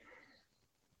question.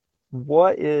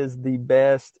 What is the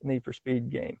best Need for Speed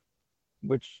game?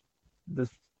 Just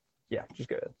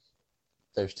go ahead.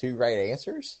 There's 2 right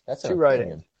answers? That's 2 right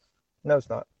answers. No, it's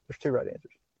not. There's 2 right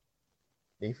answers.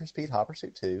 Need for Speed Hot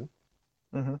Pursuit 2.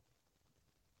 Mm-hmm.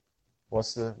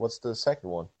 What's the second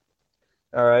one?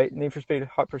 All right, Need for Speed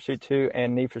Hot Pursuit 2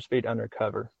 and Need for Speed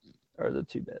Undercover are the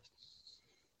 2 best.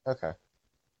 Okay.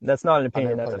 That's not an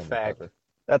opinion. That's a fact. Undercover.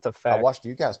 That's a fact. I watched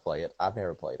you guys play it. I've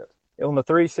never played it. On the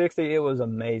 360, it was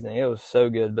amazing. It was so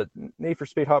good. But Need for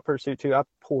Speed Hot Pursuit 2, I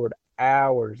poured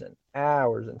hours and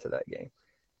hours into that game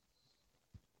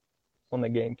on the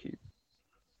GameCube.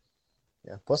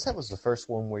 Yeah. Plus, that was the first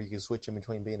one where you could switch in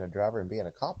between being a driver and being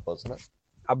a cop, wasn't it?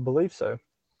 I believe so.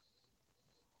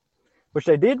 Which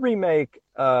they did remake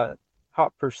Hot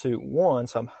Pursuit 1,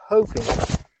 so I'm hoping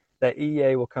that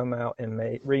EA will come out and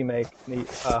remake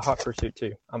Hot Pursuit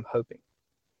 2. I'm hoping.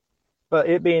 But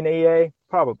it being EA,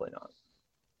 probably not.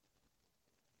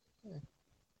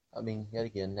 I mean, yet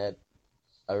again, that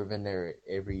other than their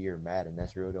every year Madden,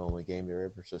 that's really the only game they're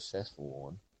ever successful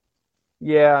on.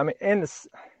 Yeah, I mean, and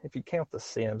if you count The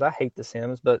Sims, I hate The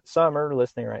Sims, but Summer,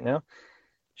 listening right now,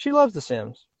 she loves The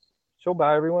Sims. She'll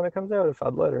buy every one that comes out if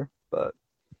I'd let her. But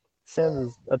Sims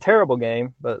is a terrible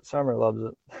game, but Summer loves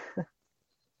it.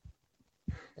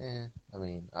 I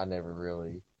mean, I never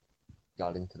really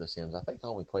got into The Sims. I think I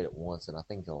only played it once, and I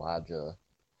think Elijah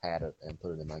had it and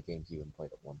put it in my GameCube and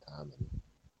played it one time.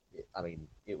 And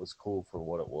it was cool for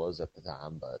what it was at the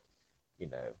time, but, you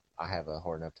know, I have a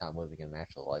hard enough time living in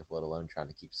natural life, let alone trying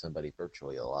to keep somebody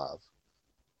virtually alive.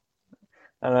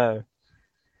 I know.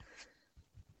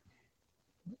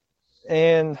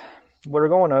 And we're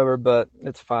going over, but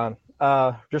it's fine.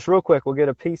 Just real quick, we'll get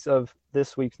a piece of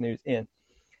this week's news in.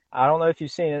 I don't know if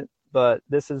you've seen it, but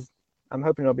I'm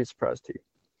hoping it'll be a surprise to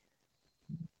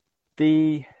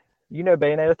you.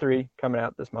 Bayonetta 3 coming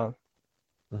out this month.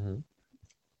 Mm-hmm.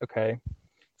 Okay.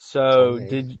 So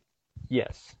 28.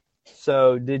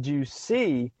 So did you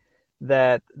see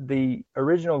that the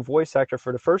original voice actor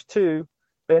for the first 2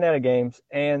 Bayonetta games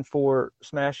and for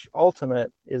Smash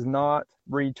Ultimate is not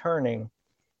returning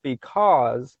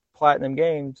because Platinum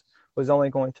Games was only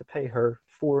going to pay her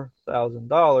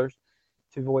 $4,000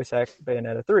 to voice act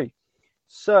Bayonetta 3.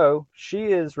 So she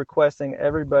is requesting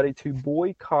everybody to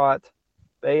boycott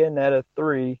Bayonetta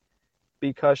 3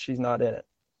 because she's not in it.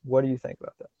 What do you think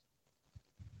about that?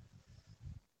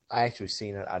 I actually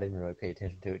seen it. I didn't really pay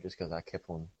attention to it just because I kept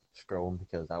on scrolling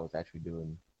because I was actually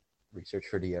doing research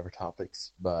for the other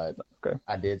topics. But okay.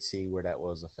 I did see where that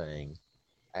was a thing.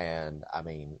 And,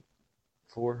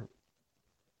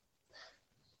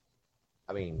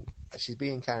 she's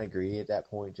being kind of greedy at that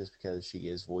point just because she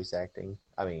is voice acting.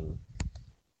 I mean,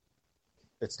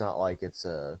 it's not like it's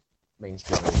a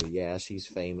mainstream movie. Yeah, she's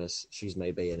famous. She's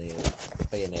made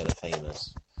Bayonetta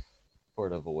famous for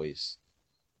the voice.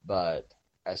 But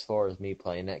as far as me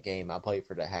playing that game, I play it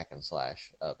for the hack and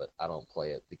slash of it. I don't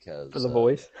play it because... For the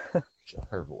voice?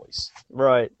 Her voice.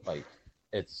 Right. Like,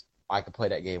 I could play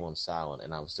that game on silent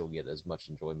and I would still get as much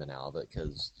enjoyment out of it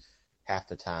because half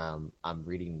the time I'm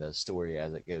reading the story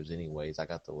as it goes anyways. I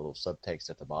got the little subtext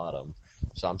at the bottom,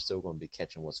 so I'm still going to be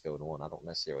catching what's going on. I don't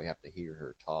necessarily have to hear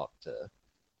her talk to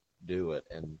do it.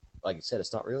 And like I said,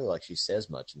 it's not really like she says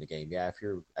much in the game. Yeah, if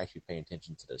you're actually paying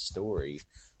attention to the story,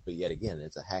 but yet again,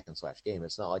 it's a hack and slash game.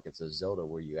 It's not like it's a Zelda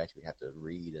where you actually have to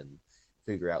read and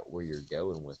figure out where you're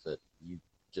going with it. You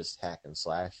just hack and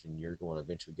slash, and you're going to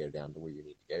eventually go down to where you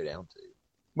need to go down to.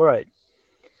 Right.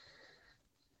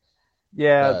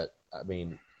 Yeah. But I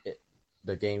mean,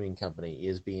 the gaming company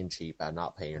is being cheap by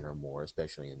not paying her more,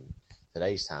 especially in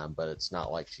today's time. But it's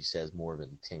not like she says more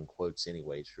than 10 quotes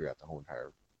anyways throughout the whole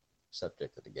entire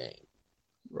subject of the game.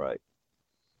 Right.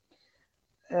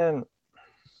 And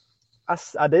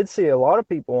I did see a lot of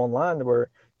people online that were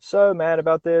so mad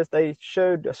about this. They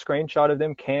showed a screenshot of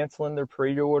them canceling their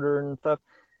pre-order and stuff.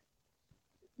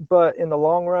 But in the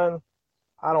long run,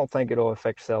 I don't think it'll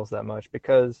affect sales that much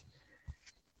because,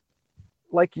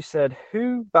 like you said,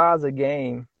 who buys a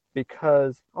game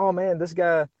because, oh man, this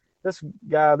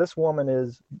woman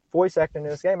is voice acting in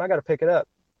this game, I got to pick it up.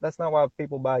 That's not why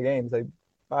people buy games. They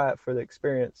buy it for the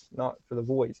experience, not for the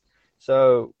voice.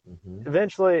 So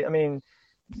eventually, I mean,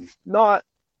 I'm not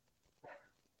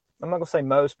going to say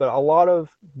most, but a lot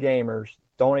of gamers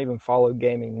don't even follow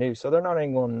gaming news. So they're not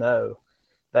even going to know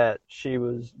that she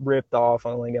was ripped off,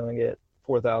 only going to get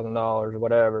 $4,000 or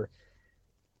whatever.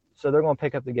 So they're going to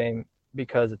pick up the game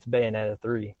because it's Bayonetta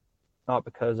 3, not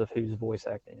because of who's voice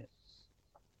acting it.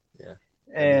 Yeah.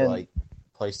 And like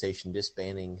PlayStation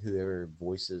disbanding whoever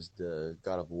voices the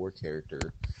God of War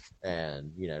character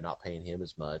and, not paying him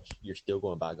as much, you're still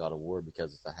going to buy God of War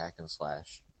because it's a hack and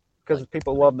slash. Because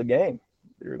people love the game.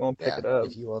 You're going to pick it up.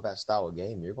 If you love that style of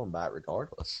game, you're going to buy it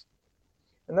regardless.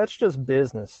 And that's just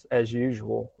business as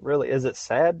usual. Really, is it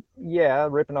sad? Yeah,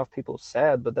 ripping off people is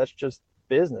sad, but that's just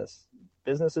business.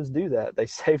 Businesses do that. They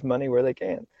save money where they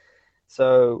can.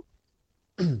 So,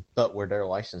 but where they're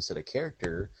licensed to the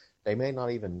character, they may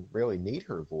not even really need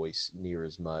her voice near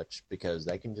as much because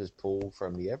they can just pull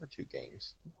from the other two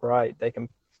games. Right. They can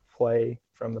play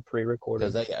from the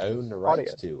pre-recorded. Because they own the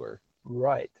rights to her.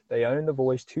 Right. They own the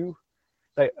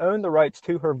rights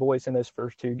to her voice in those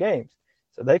first two games.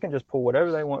 So they can just pull whatever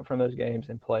they want from those games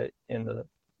and play it in the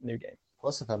new game.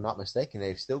 Plus, if I'm not mistaken,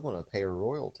 they're still going to pay her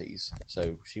royalties.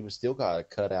 So she was still got to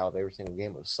cut out every single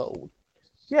game that was sold.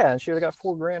 Yeah, and she would have got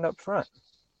 $4,000 up front.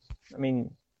 I mean,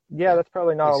 yeah, that's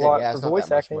probably not a lot for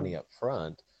voice acting. Much money up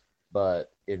front,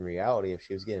 but in reality, if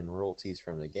she was getting royalties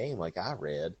from the game, like I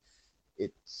read,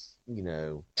 it's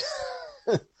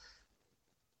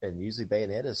and usually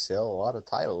Bayonetta sell a lot of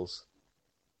titles.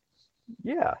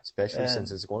 Yeah, especially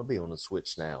since it's going to be on the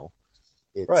Switch now.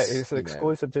 It's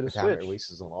exclusive to the Switch. It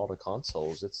releases on all the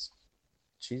consoles.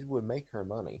 She would make her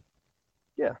money.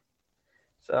 Yeah.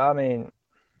 So I mean,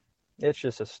 it's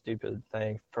just a stupid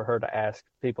thing for her to ask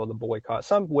people to boycott.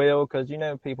 Some will, because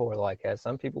people are like that.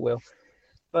 Some people will,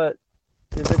 but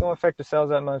is it going to affect the sales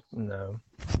that much? No,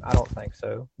 I don't think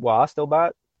so. Will I still buy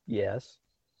it? Yes,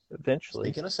 eventually.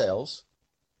 Speaking of sales,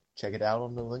 check it out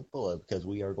on the link below because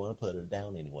we are going to put it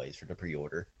down anyways for the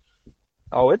pre-order.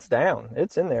 Oh, it's down.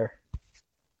 It's in there.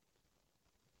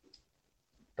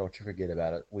 Don't you forget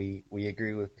about it. We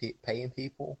agree with paying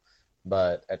people,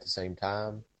 but at the same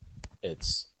time,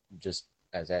 it's just,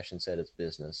 as Ashton said, it's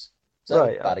business. So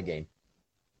right. Buy the game.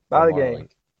 Buy the game.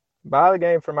 Buy the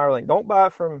game from our link. Don't buy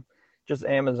it from just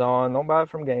Amazon. Don't buy it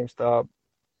from GameStop.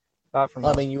 Buy it from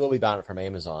us. You will be buying it from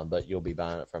Amazon, but you'll be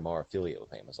buying it from our affiliate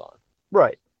with Amazon.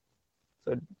 Right.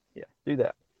 So, yeah, do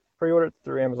that. Pre-order it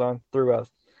through Amazon, through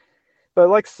us. But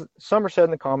like Summer said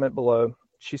in the comment below,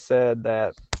 she said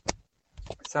that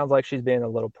it sounds like she's being a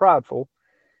little prideful.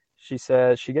 She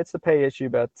says she gets the pay issue,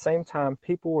 but at the same time,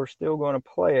 people are still going to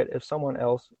play it if someone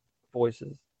else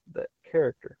voices that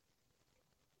character.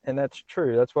 And that's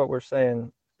true. That's what we're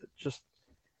saying. Just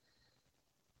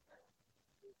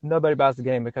nobody buys the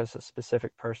game because a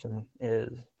specific person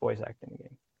is voice acting the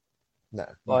game. No,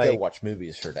 you go watch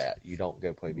movies for that. You don't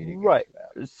go play video games right.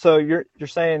 for that. So you're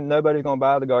saying nobody's going to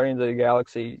buy the Guardians of the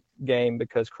Galaxy game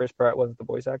because Chris Pratt wasn't the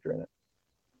voice actor in it?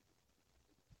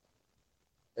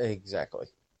 Exactly.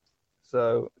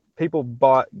 So people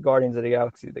bought Guardians of the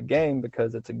Galaxy the game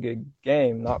because it's a good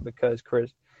game, not because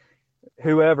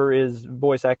whoever is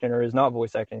voice acting or is not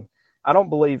voice acting. I don't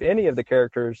believe any of the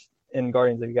characters in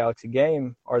Guardians of the Galaxy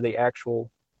game are the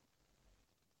actual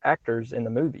actors in the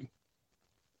movie.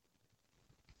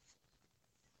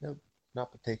 Nope,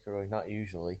 not particularly, not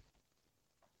usually.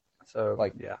 So,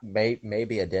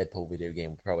 maybe a Deadpool video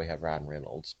game would probably have Ryan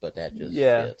Reynolds, but that just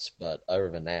fits. But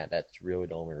other than that, that's really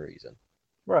the only reason.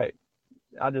 Right.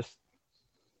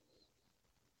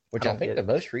 Which I think the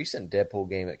most recent Deadpool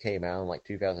game that came out in like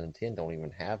 2010 don't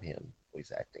even have him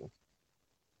voice acting.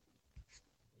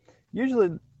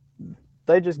 Usually,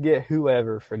 they just get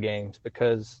whoever for games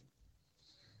because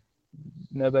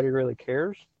nobody really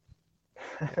cares.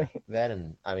 That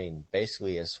and I mean,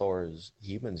 basically, as far as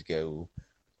humans go,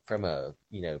 from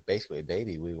basically a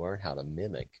baby, we learn how to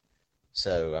mimic.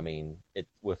 So I mean,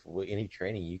 with any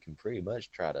training, you can pretty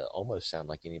much try to almost sound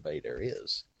like anybody there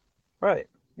is. Right.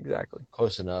 Exactly.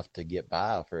 Close enough to get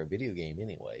by for a video game,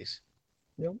 anyways.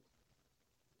 Yep.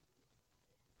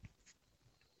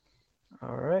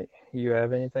 All right. You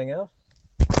have anything else?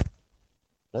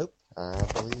 Nope. I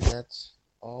believe that's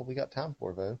all we got time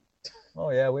for, though. Oh,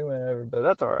 yeah, we went over, but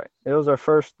that's all right. It was our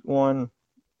first one,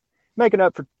 making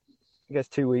up for, I guess,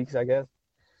 2 weeks, I guess.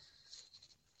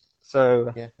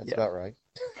 So, yeah, that's about right.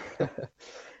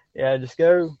 Yeah, just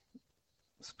go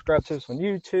subscribe to us on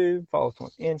YouTube, follow us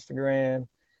on Instagram,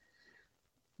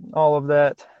 all of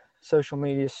that social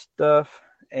media stuff.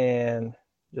 And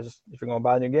just if you're going to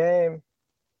buy a new game,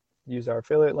 use our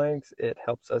affiliate links. It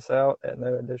helps us out at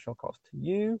no additional cost to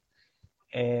you.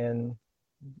 And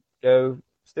go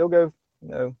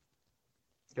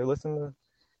listen to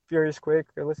Furious Quick,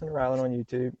 or listen to Rylan on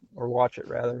YouTube, or watch it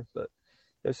rather, but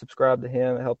go subscribe to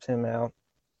him. It helps him out.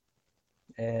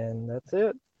 And that's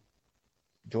it.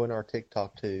 Join our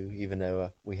TikTok too, even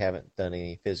though we haven't done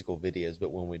any physical videos,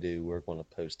 but when we do, we're going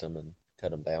to post them and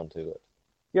cut them down to it.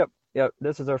 Yep.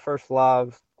 This is our first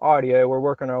live audio. We're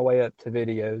working our way up to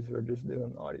videos. We're just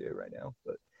doing audio right now,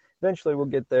 but eventually we'll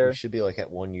get there. We should be like that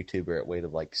one YouTuber that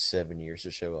waited like 7 years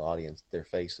to show an audience their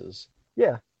faces.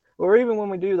 Yeah. Or even when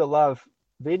we do the live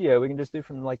video, we can just do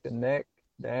from like the neck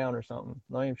down or something.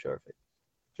 Not even sure if it.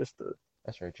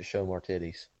 That's right. Just show them our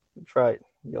titties. That's right.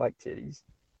 You like titties.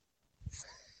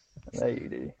 I know you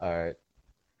do. All right.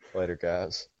 Later,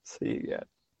 guys. See you guys.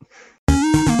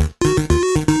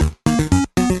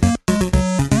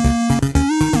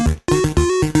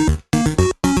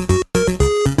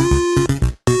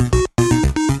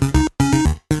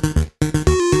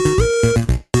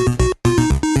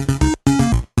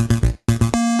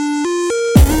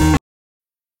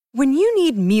 When you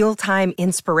need mealtime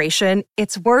inspiration,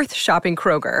 it's worth shopping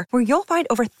Kroger, where you'll find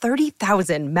over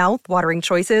 30,000 mouth-watering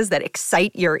choices that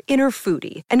excite your inner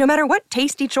foodie. And no matter what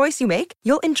tasty choice you make,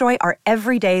 you'll enjoy our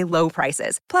everyday low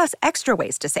prices, plus extra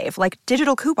ways to save, like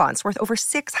digital coupons worth over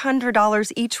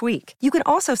 $600 each week. You can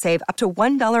also save up to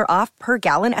 $1 off per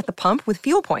gallon at the pump with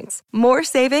fuel points. More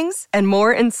savings and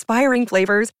more inspiring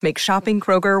flavors make shopping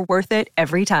Kroger worth it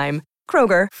every time.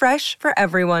 Kroger, fresh for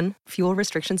everyone. Fuel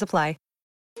restrictions apply.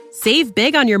 Save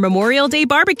big on your Memorial Day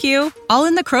barbecue, all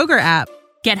in the Kroger app.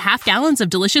 Get half gallons of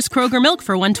delicious Kroger milk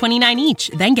for $1.29 each.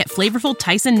 Then get flavorful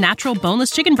Tyson natural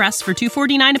boneless chicken breasts for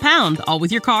 $2.49 a pound, all with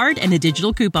your card and a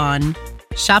digital coupon.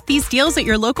 Shop these deals at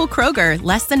your local Kroger,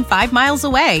 less than 5 miles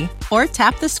away. Or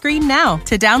tap the screen now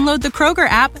to download the Kroger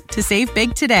app to save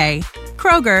big today.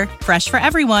 Kroger, fresh for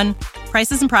everyone.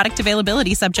 Prices and product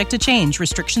availability subject to change.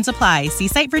 Restrictions apply. See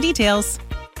site for details.